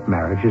that's what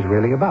marriage is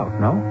really about,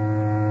 no?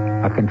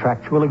 A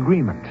contractual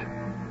agreement.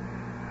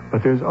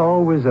 But there's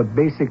always a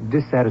basic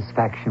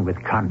dissatisfaction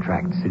with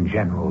contracts in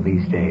general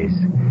these days.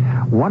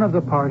 One of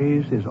the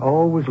parties is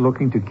always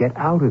looking to get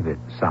out of it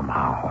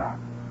somehow.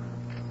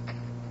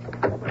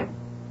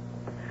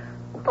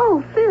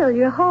 Oh, Phil,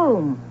 you're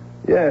home.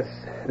 Yes,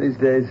 these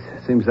days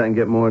seems I can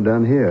get more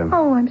done here.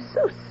 Oh, I'm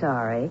so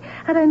sorry.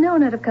 Had I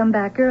known, I'd have come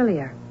back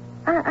earlier.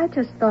 I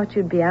just thought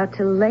you'd be out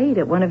till late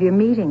at one of your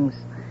meetings.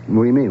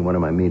 What do you mean, one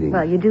of my meetings?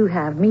 Well, you do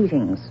have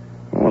meetings.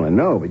 Well, I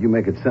know, but you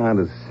make it sound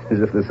as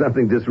if there's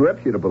something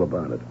disreputable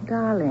about it.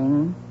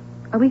 Darling,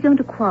 are we going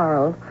to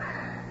quarrel?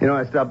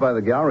 I stopped by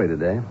the gallery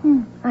today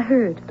I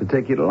heard. to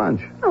take you to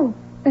lunch. Oh,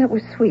 that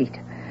was sweet.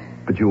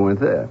 But you weren't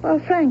there. Well,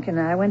 Frank and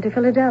I went to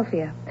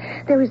Philadelphia.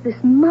 There was this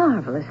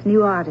marvelous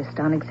new artist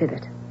on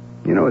exhibit.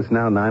 You know, it's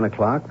now 9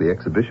 o'clock. The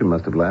exhibition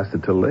must have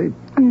lasted till late.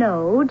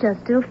 No,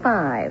 just till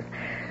 5.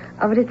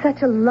 Oh, but it's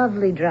such a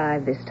lovely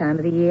drive this time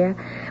of the year.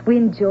 We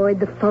enjoyed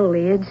the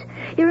foliage.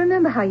 You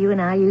remember how you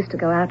and I used to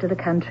go out to the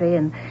country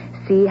and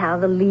see how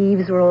the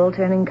leaves were all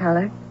turning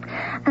color?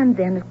 And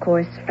then, of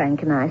course,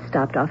 Frank and I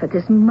stopped off at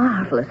this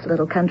marvelous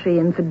little country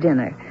inn for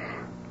dinner.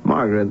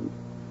 Margaret,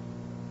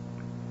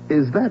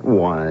 is that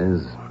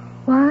wise?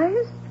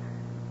 Wise?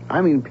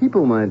 I mean,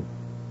 people might...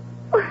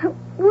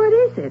 What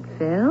is it,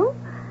 Phil?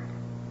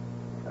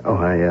 Oh,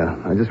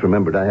 I just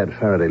remembered I had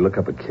Faraday look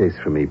up a case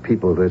for me,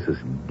 People versus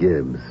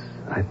Gibbs.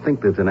 I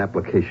think there's an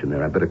application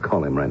there. I better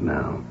call him right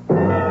now.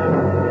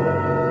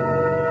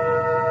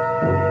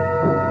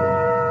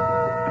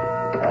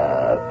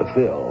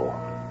 Phil,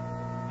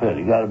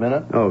 you got a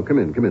minute? Oh, come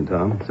in,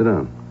 Tom. Sit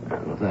down.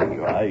 Well, thank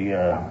you.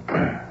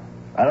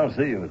 I don't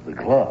see you at the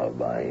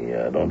club.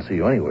 I don't see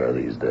you anywhere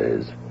these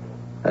days.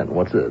 And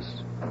what's this?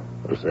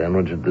 A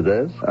sandwich at the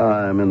desk?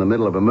 I'm in the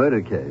middle of a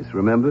murder case,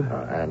 remember?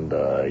 And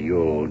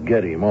you'll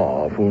get him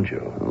off, won't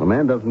you? Well, a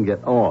man doesn't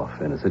get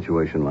off in a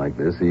situation like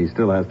this. He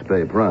still has to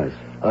pay a price.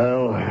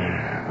 Well,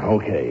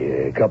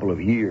 okay, a couple of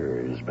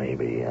years,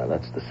 maybe.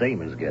 That's the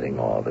same as getting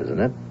off, isn't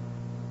it?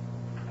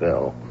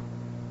 Phil,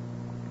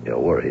 you're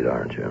worried,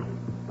 aren't you?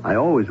 I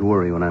always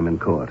worry when I'm in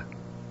court.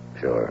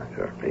 Sure.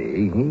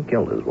 He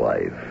killed his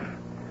wife.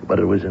 But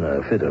it was in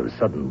a fit of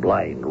sudden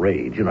blind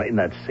rage. You know, in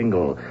that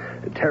single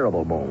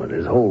terrible moment,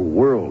 his whole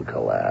world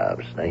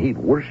collapsed. Now, he'd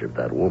worshipped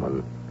that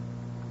woman.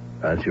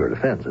 That's your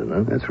defense, isn't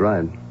it? That's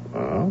right.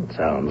 Well, it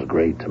sounds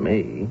great to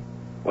me.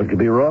 What could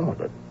be wrong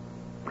with it?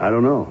 I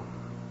don't know.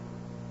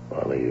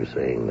 Well, are you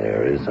saying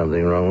there is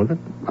something wrong with it?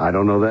 I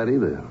don't know that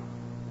either.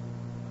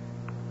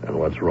 And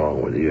what's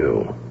wrong with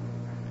you?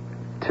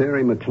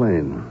 Terry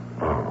McLean.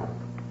 Oh,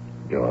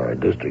 you're a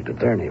district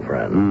attorney,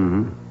 friend.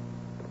 Mm-hmm.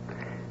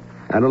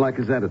 I don't like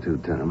his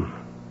attitude, Tom.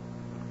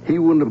 He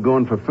wouldn't have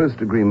gone for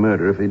first-degree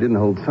murder if he didn't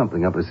hold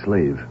something up his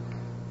sleeve.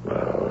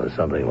 Well,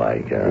 something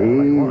like...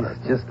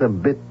 He's just a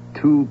bit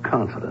too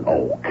confident.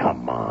 Oh,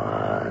 come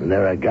on.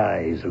 There are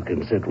guys who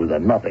can sit with a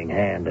nothing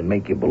hand and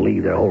make you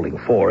believe they're holding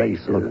 4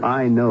 aces. Look,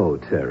 I know,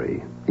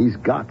 Terry. He's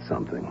got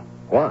something.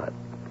 What?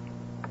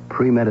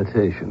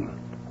 Premeditation.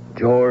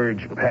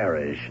 George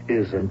Parrish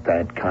isn't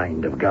that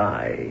kind of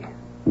guy.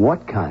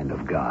 What kind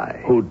of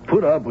guy? Who'd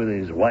put up with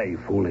his wife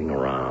fooling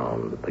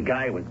around. The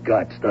guy with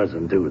guts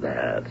doesn't do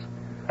that.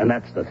 And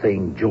that's the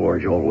thing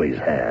George always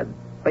had.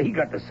 But he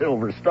got the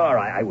Silver Star.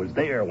 I was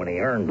there when he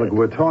earned it. Look,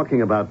 we're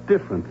talking about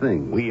different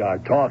things. We are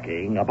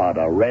talking about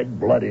a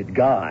red-blooded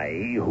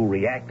guy who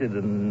reacted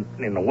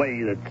in a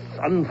way that's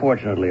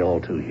unfortunately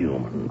all too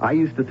human. I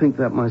used to think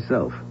that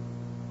myself.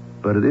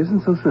 But it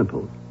isn't so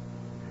simple.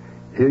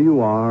 Here you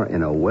are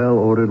in a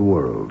well-ordered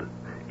world.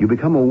 You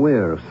become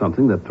aware of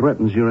something that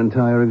threatens your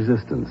entire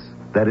existence.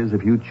 That is,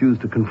 if you choose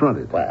to confront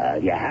it.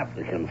 Well, you have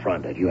to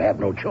confront it. You have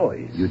no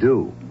choice. You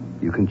do.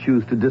 You can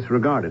choose to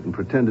disregard it and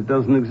pretend it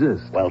doesn't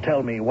exist. Well,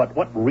 tell me,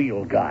 what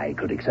real guy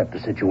could accept a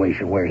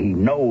situation where he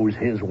knows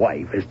his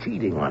wife is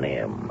cheating on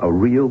him? A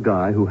real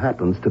guy who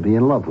happens to be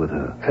in love with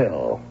her.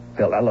 Phil,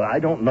 I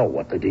don't know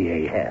what the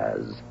DA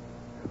has,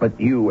 but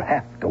you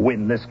have to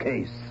win this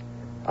case.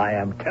 I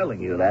am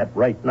telling you that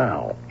right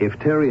now. If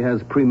Terry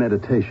has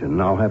premeditation,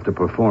 I'll have to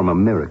perform a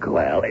miracle.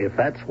 Well, if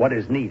that's what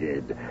is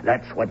needed,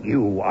 that's what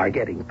you are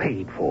getting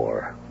paid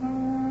for.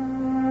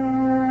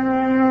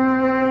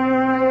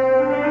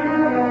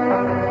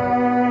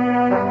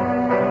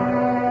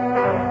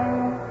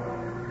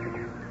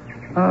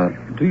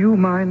 Do you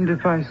mind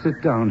if I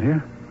sit down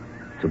here?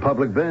 It's a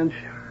public bench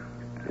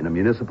in a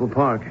municipal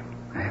park.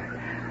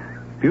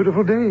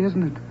 Beautiful day,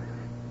 isn't it?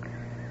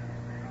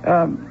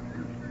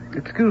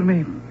 Excuse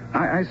me.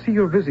 I see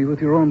you're busy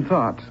with your own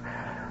thoughts.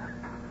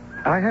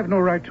 I have no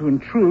right to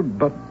intrude,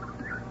 but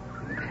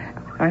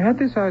I had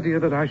this idea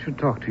that I should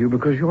talk to you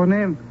because your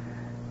name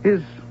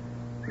is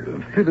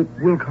Philip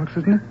Wilcox,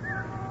 isn't it?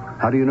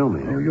 How do you know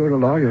me? Oh, you're a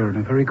lawyer and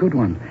a very good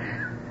one.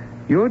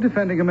 You're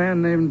defending a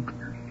man named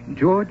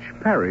George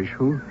Parrish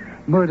who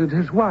murdered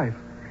his wife.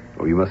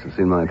 Oh, you must have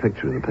seen my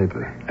picture in the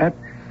paper. At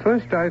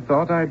first I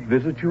thought I'd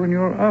visit you in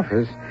your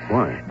office.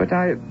 Why? But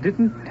I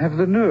didn't have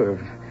the nerve.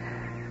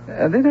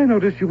 Then I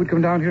noticed you would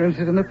come down here and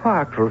sit in the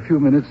park for a few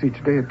minutes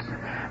each day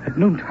at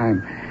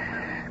noontime.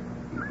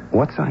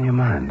 What's on your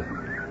mind?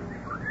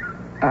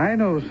 I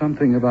know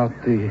something about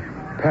the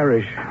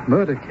Parrish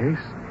murder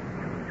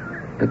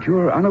case that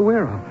you're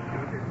unaware of.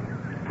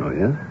 Oh,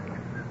 yeah?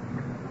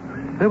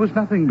 There was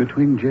nothing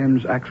between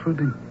James Axford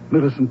and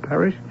Millicent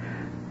Parrish.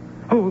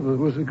 Oh, there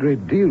was a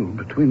great deal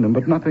between them,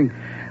 but nothing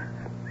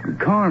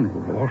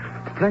carnal or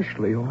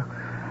fleshly or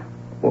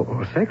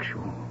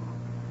sexual.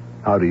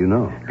 How do you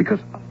know? Because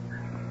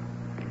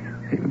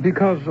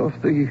of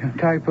the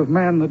type of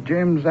man that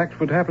James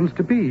Axford happens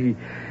to be.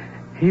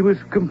 He was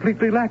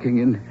completely lacking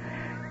in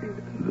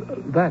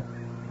that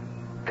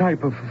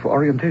type of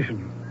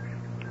orientation.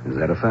 Is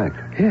that a fact?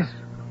 Yes.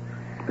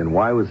 Then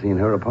why was he in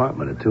her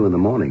apartment at 2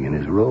 a.m. in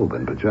his robe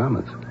and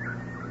pajamas?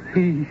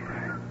 He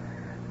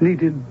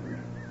needed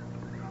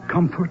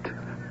comfort.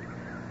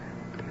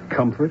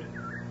 Comfort?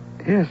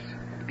 Yes.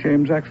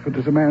 James Axford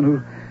is a man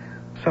who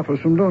suffers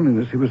from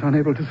loneliness. He was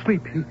unable to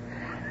sleep.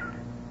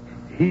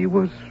 He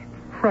was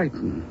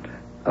frightened.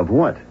 Of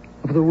what?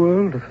 Of the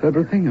world, of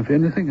everything, of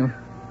anything, of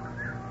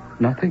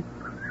nothing.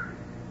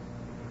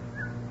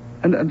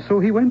 And so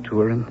he went to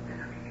her, and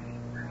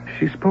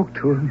she spoke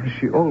to him as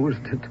she always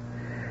did.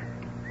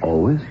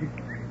 Always?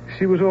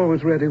 She was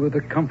always ready with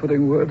a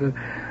comforting word,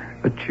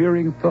 a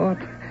cheering thought.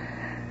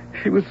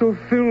 She was so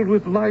filled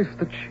with life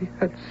that she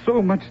had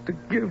so much to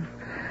give.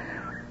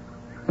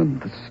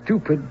 And the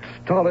stupid,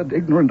 stolid,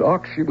 ignorant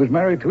ox she was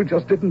married to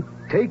just didn't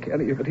take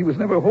any of it. He was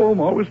never home,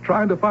 always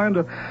trying to find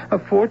a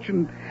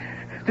fortune.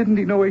 Didn't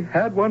he know he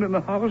had one in the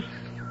house?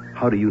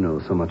 How do you know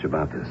so much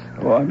about this?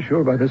 Oh, I'm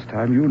sure by this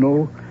time you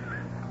know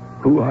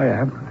who I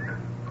am.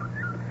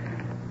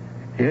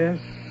 Yes,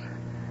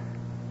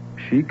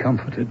 she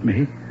comforted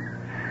me.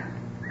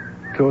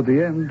 Toward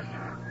the end,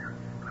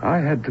 I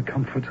had to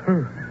comfort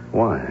her.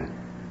 Why?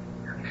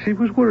 She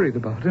was worried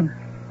about him.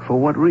 For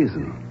what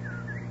reason?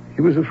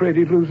 He was afraid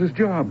he'd lose his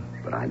job.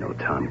 But I know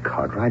Tom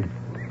Cartwright.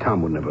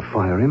 Tom would never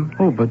fire him.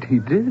 Oh, but he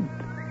did.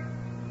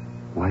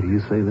 Why do you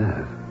say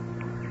that?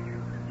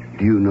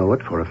 Do you know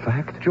it for a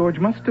fact? George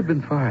must have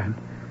been fired.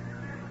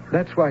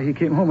 That's why he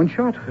came home and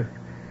shot her.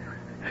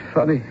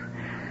 Funny.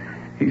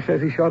 He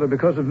says he shot her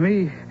because of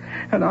me,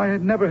 and I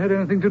had never had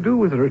anything to do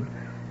with her.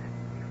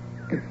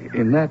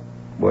 In that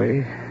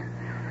way.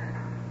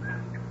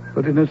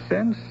 But in a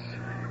sense,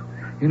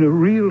 in a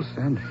real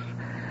sense,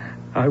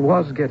 I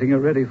was getting her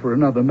ready for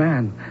another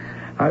man.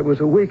 I was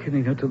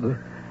awakening her to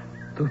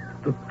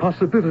the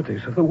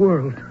possibilities of the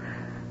world.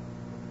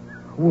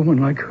 A woman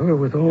like her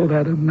with all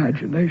that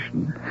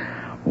imagination,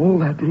 all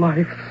that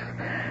life,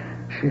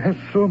 she has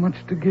so much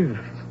to give.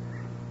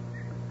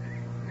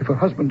 If her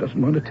husband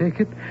doesn't want to take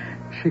it,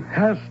 she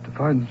has to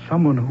find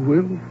someone who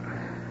will.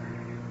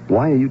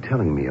 Why are you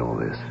telling me all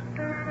this?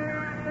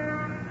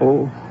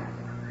 Oh,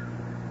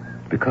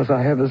 because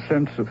I have a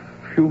sense of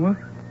humor.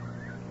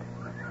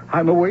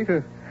 I'm a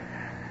waiter.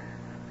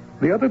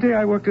 The other day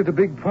I worked at a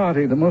big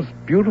party. The most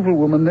beautiful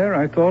woman there,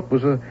 I thought,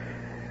 was a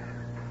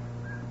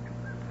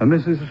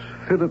Mrs.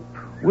 Philip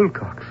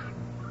Wilcox.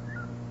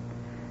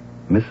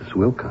 Mrs.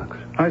 Wilcox?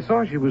 I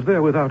saw she was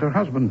there without her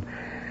husband.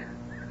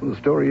 Well, the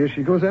story is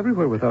she goes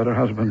everywhere without her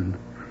husband.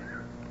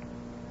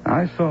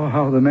 I saw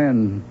how the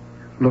men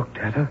looked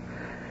at her.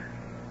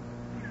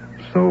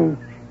 So,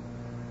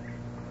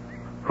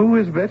 who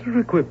is better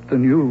equipped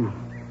than you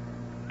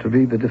to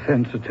be the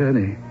defense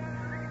attorney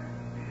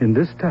in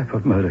this type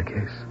of murder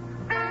case?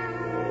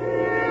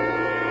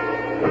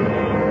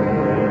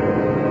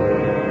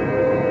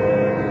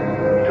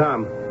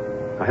 Tom,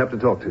 I have to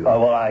talk to you. Oh,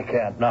 well, I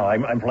can't. No,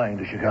 I'm flying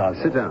to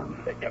Chicago. Sit down.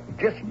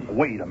 Just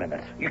wait a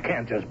minute. You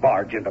can't just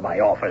barge into my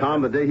office.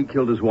 Tom, the day he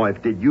killed his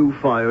wife, did you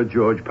fire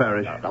George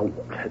Parrish? No,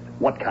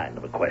 what kind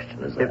of a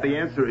question is that? If the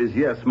answer is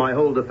yes, my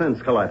whole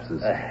defense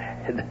collapses.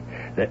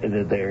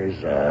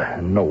 There's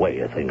no way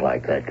a thing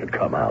like that could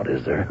come out,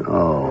 is there?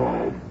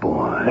 Oh,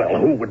 boy.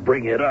 Well, who would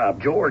bring it up?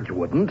 George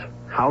wouldn't.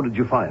 How did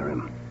you fire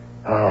him?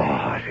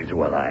 Oh,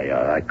 well,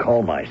 I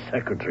called my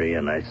secretary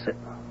and I said,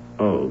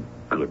 oh,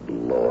 good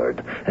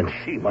Lord. And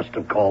she must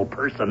have called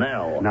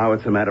personnel. Now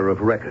it's a matter of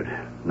record.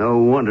 No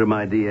wonder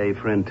my DA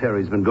friend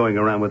Terry's been going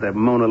around with that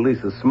Mona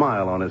Lisa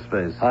smile on his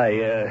face.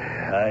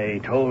 I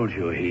told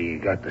you he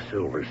got the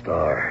Silver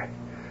Star.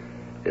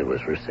 It was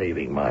for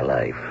saving my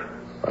life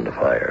under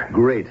fire.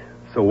 Great.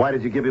 So why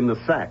did you give him the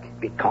sack?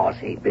 Because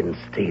he'd been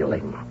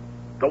stealing.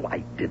 Though I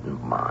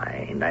didn't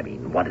mind. I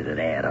mean, what did it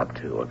add up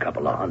to? A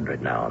couple of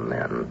 $100 now and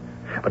then.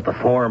 But the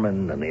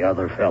foreman and the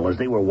other fellas,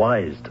 they were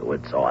wise to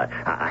it, so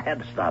I had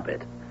to stop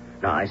it.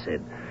 Now, I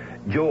said,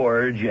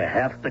 George, you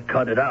have to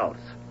cut it out.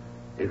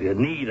 If you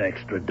need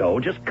extra dough,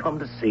 just come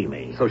to see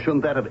me. So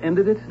shouldn't that have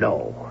ended it?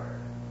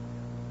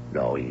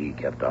 No, he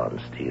kept on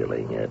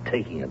stealing,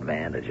 taking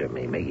advantage of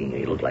me, making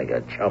me look like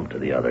a chump to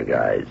the other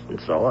guys. And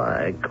so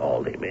I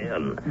called him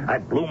in. I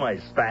blew my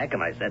stack,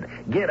 and I said,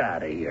 get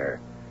out of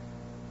here.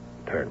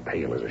 Turned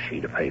pale as a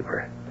sheet of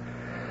paper.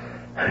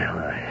 Well,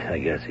 I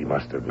guess he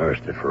must have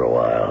nursed it for a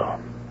while.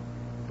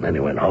 Then he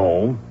went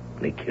home,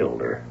 and he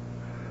killed her.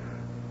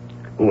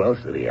 Who else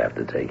did he have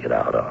to take it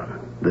out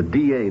on? The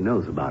DA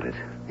knows about it.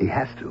 He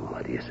has to.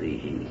 But you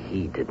see,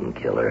 he didn't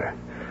kill her.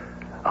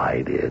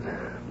 I did.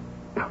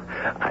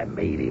 I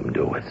made him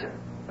do it.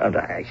 And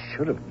I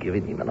should have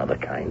given him another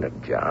kind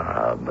of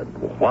job. But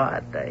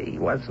what? He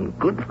wasn't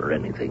good for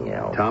anything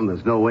else. Tom,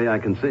 there's no way I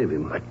can save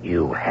him. But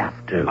you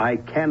have to. I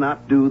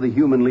cannot do the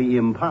humanly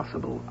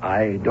impossible.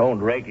 I don't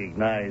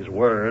recognize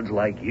words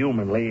like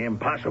humanly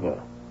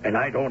impossible. And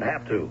I don't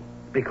have to.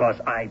 Because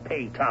I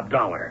pay top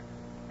dollar.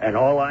 And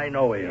all I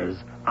know is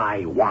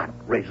I want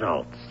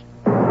results.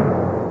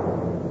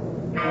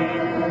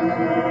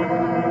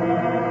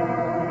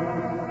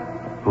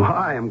 Well,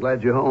 hi, I'm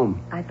glad you're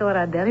home. I thought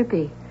I'd better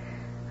be.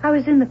 I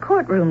was in the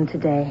courtroom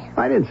today.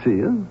 I didn't see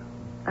you.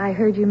 I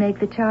heard you make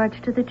the charge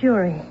to the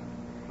jury.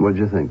 What'd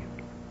you think?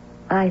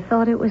 I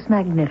thought it was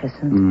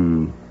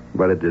magnificent.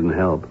 But it didn't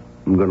help.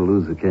 I'm going to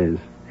lose the case.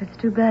 It's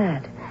too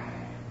bad.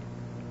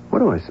 What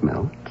do I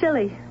smell?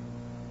 Chili.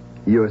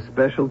 Your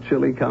special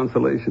chili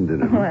consolation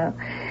dinner. Well,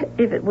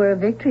 if it were a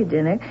victory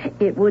dinner,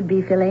 it would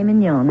be filet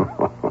mignon.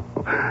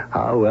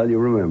 How well you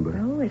remember.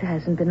 Oh, it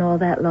hasn't been all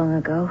that long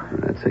ago.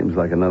 That seems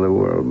like another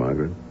world,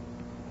 Margaret.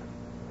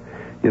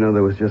 You know,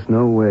 there was just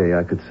no way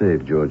I could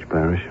save George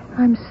Parrish.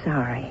 I'm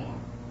sorry.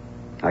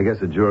 I guess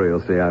the jury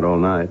will stay out all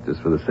night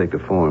just for the sake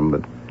of form,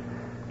 but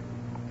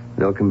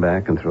they'll come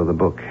back and throw the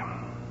book.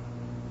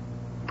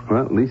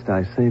 Well, at least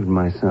I saved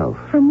myself.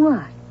 From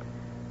what?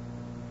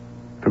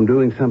 From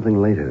doing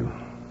something later.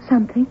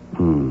 Something?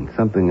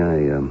 Something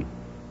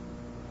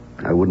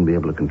I wouldn't be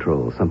able to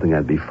control. Something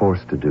I'd be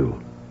forced to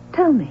do.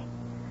 Tell me.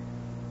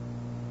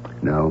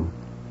 No.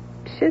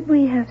 Should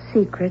we have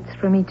secrets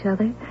from each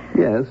other?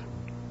 Yes.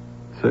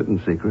 Certain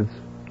secrets.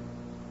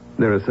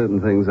 There are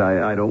certain things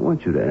I don't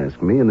want you to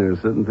ask me, and there are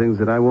certain things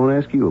that I won't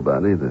ask you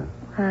about either.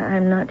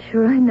 I'm not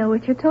sure I know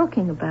what you're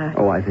talking about.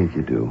 Oh, I think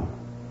you do.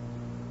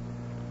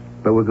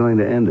 But we're going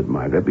to end it,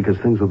 Margaret, because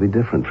things will be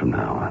different from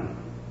now on.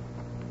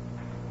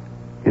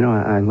 You know,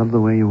 I love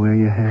the way you wear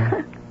your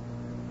hair.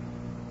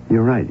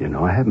 You're right, you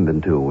know. I haven't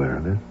been too aware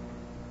of it.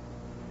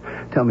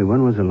 Tell me,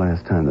 when was the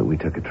last time that we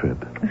took a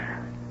trip?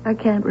 I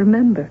can't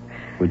remember.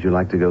 Would you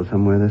like to go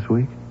somewhere this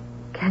week?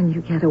 Can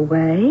you get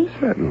away?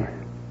 Certainly.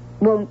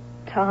 Won't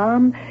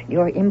Tom,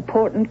 your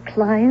important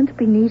client,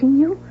 be needing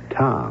you?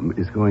 Tom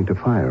is going to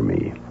fire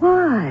me.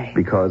 Why?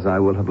 Because I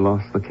will have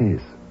lost the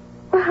case.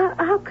 Well,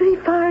 how could he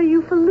fire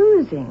you for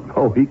losing?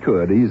 Oh, he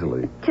could,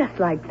 easily. Just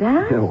like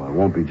that? Yeah, well, it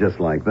won't be just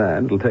like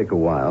that. It'll take a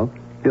while.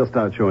 He'll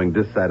start showing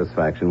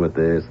dissatisfaction with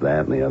this,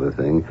 that, and the other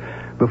thing.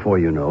 Before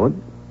you know it,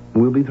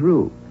 we'll be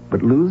through.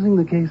 But losing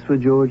the case for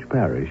George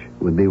Parrish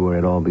would be where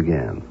it all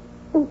began.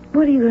 Well,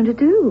 what are you going to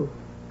do?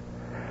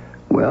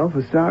 Well,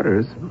 for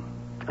starters,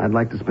 I'd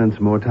like to spend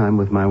some more time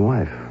with my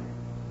wife.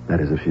 That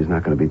is, if she's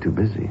not going to be too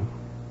busy.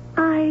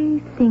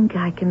 I think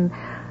I can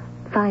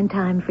find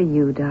time for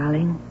you,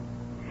 darling.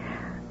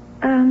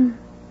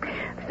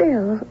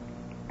 Phil.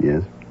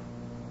 Yes?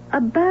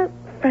 About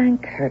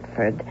Frank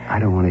Hertford. I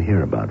don't want to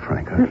hear about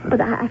Frank Hertford. But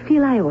I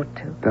feel I ought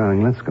to.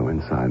 Darling, let's go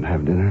inside and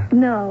have dinner.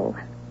 No.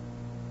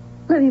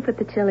 Let me put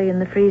the chili in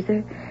the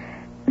freezer.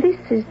 This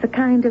is the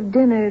kind of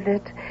dinner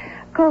that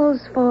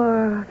calls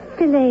for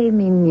filet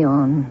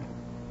mignon.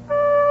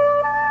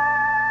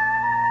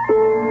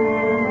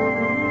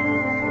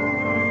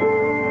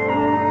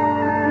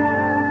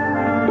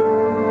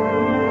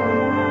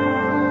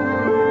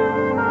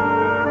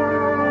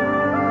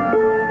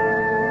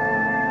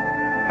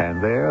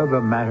 And there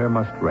the matter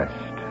must rest.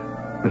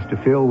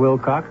 Mr. Phil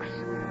Wilcox,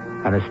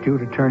 an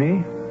astute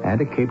attorney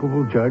and a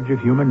capable judge of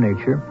human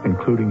nature,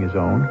 including his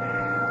own,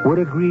 would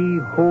agree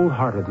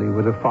wholeheartedly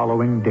with the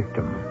following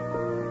dictum.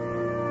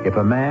 If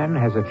a man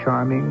has a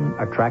charming,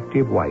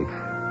 attractive wife,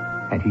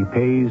 and he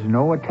pays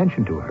no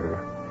attention to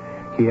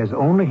her, he has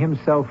only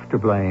himself to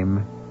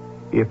blame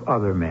if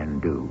other men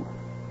do.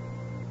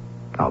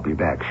 I'll be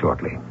back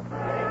shortly.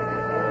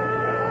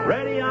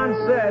 Ready on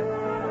set.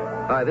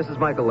 Hi, this is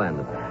Michael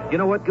Landon. You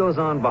know, what goes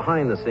on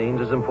behind the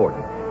scenes is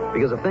important,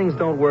 because if things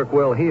don't work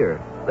well here,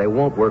 they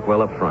won't work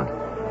well up front.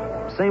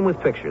 Same with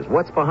pictures.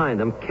 What's behind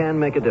them can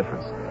make a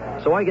difference.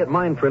 So I get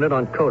mine printed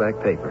on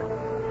Kodak paper.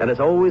 And it's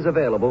always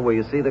available where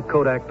you see the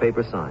Kodak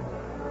paper sign.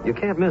 You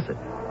can't miss it.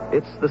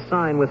 It's the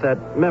sign with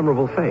that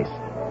memorable face.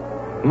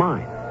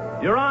 Mine.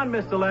 You're on,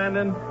 Mr.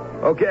 Landon.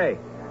 Okay.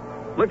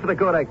 Look for the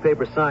Kodak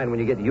paper sign when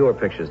you get your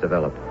pictures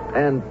developed.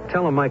 And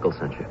tell them Michael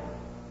sent you.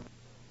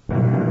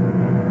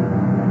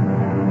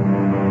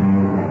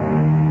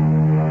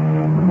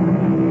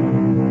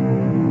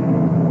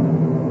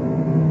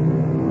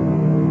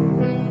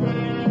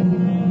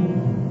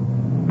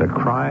 The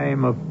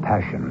crime of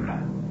passion,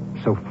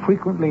 so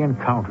frequently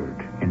encountered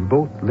in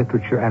both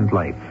literature and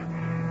life,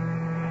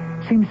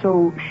 seems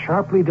so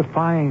sharply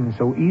defined,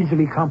 so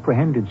easily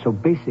comprehended, so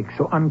basic,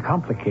 so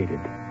uncomplicated.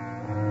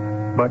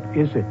 But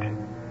is it?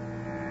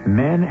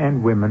 Men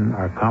and women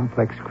are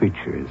complex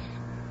creatures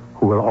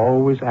who will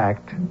always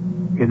act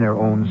in their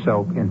own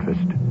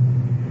self-interest.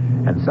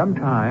 And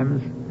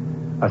sometimes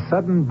a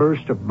sudden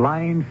burst of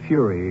blind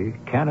fury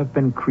can have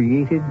been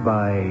created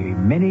by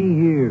many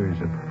years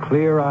of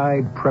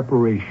clear-eyed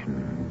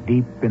preparation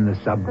deep in the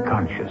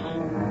subconscious,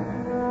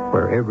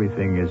 where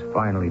everything is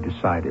finally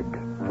decided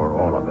for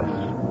all of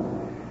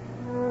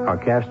us. Our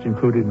cast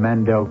included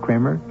Mandel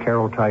Kramer,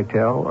 Carol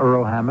Teitel,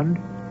 Earl Hammond,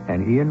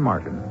 and Ian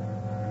Martin.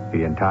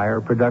 The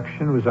entire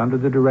production was under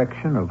the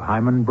direction of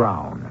Hyman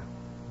Brown.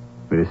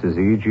 This is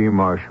E.G.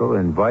 Marshall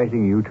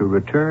inviting you to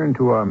return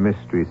to our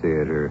Mystery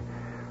Theater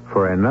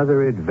for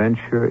another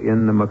adventure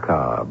in the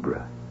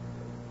macabre.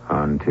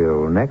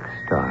 Until next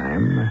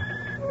time,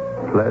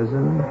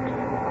 pleasant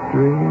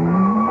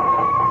dreams.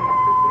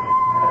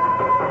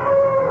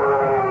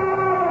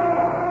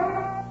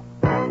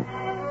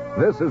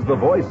 This is the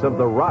voice of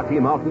the Rocky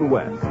Mountain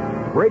West.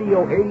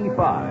 Radio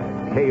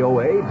 85,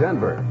 KOA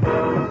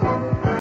Denver.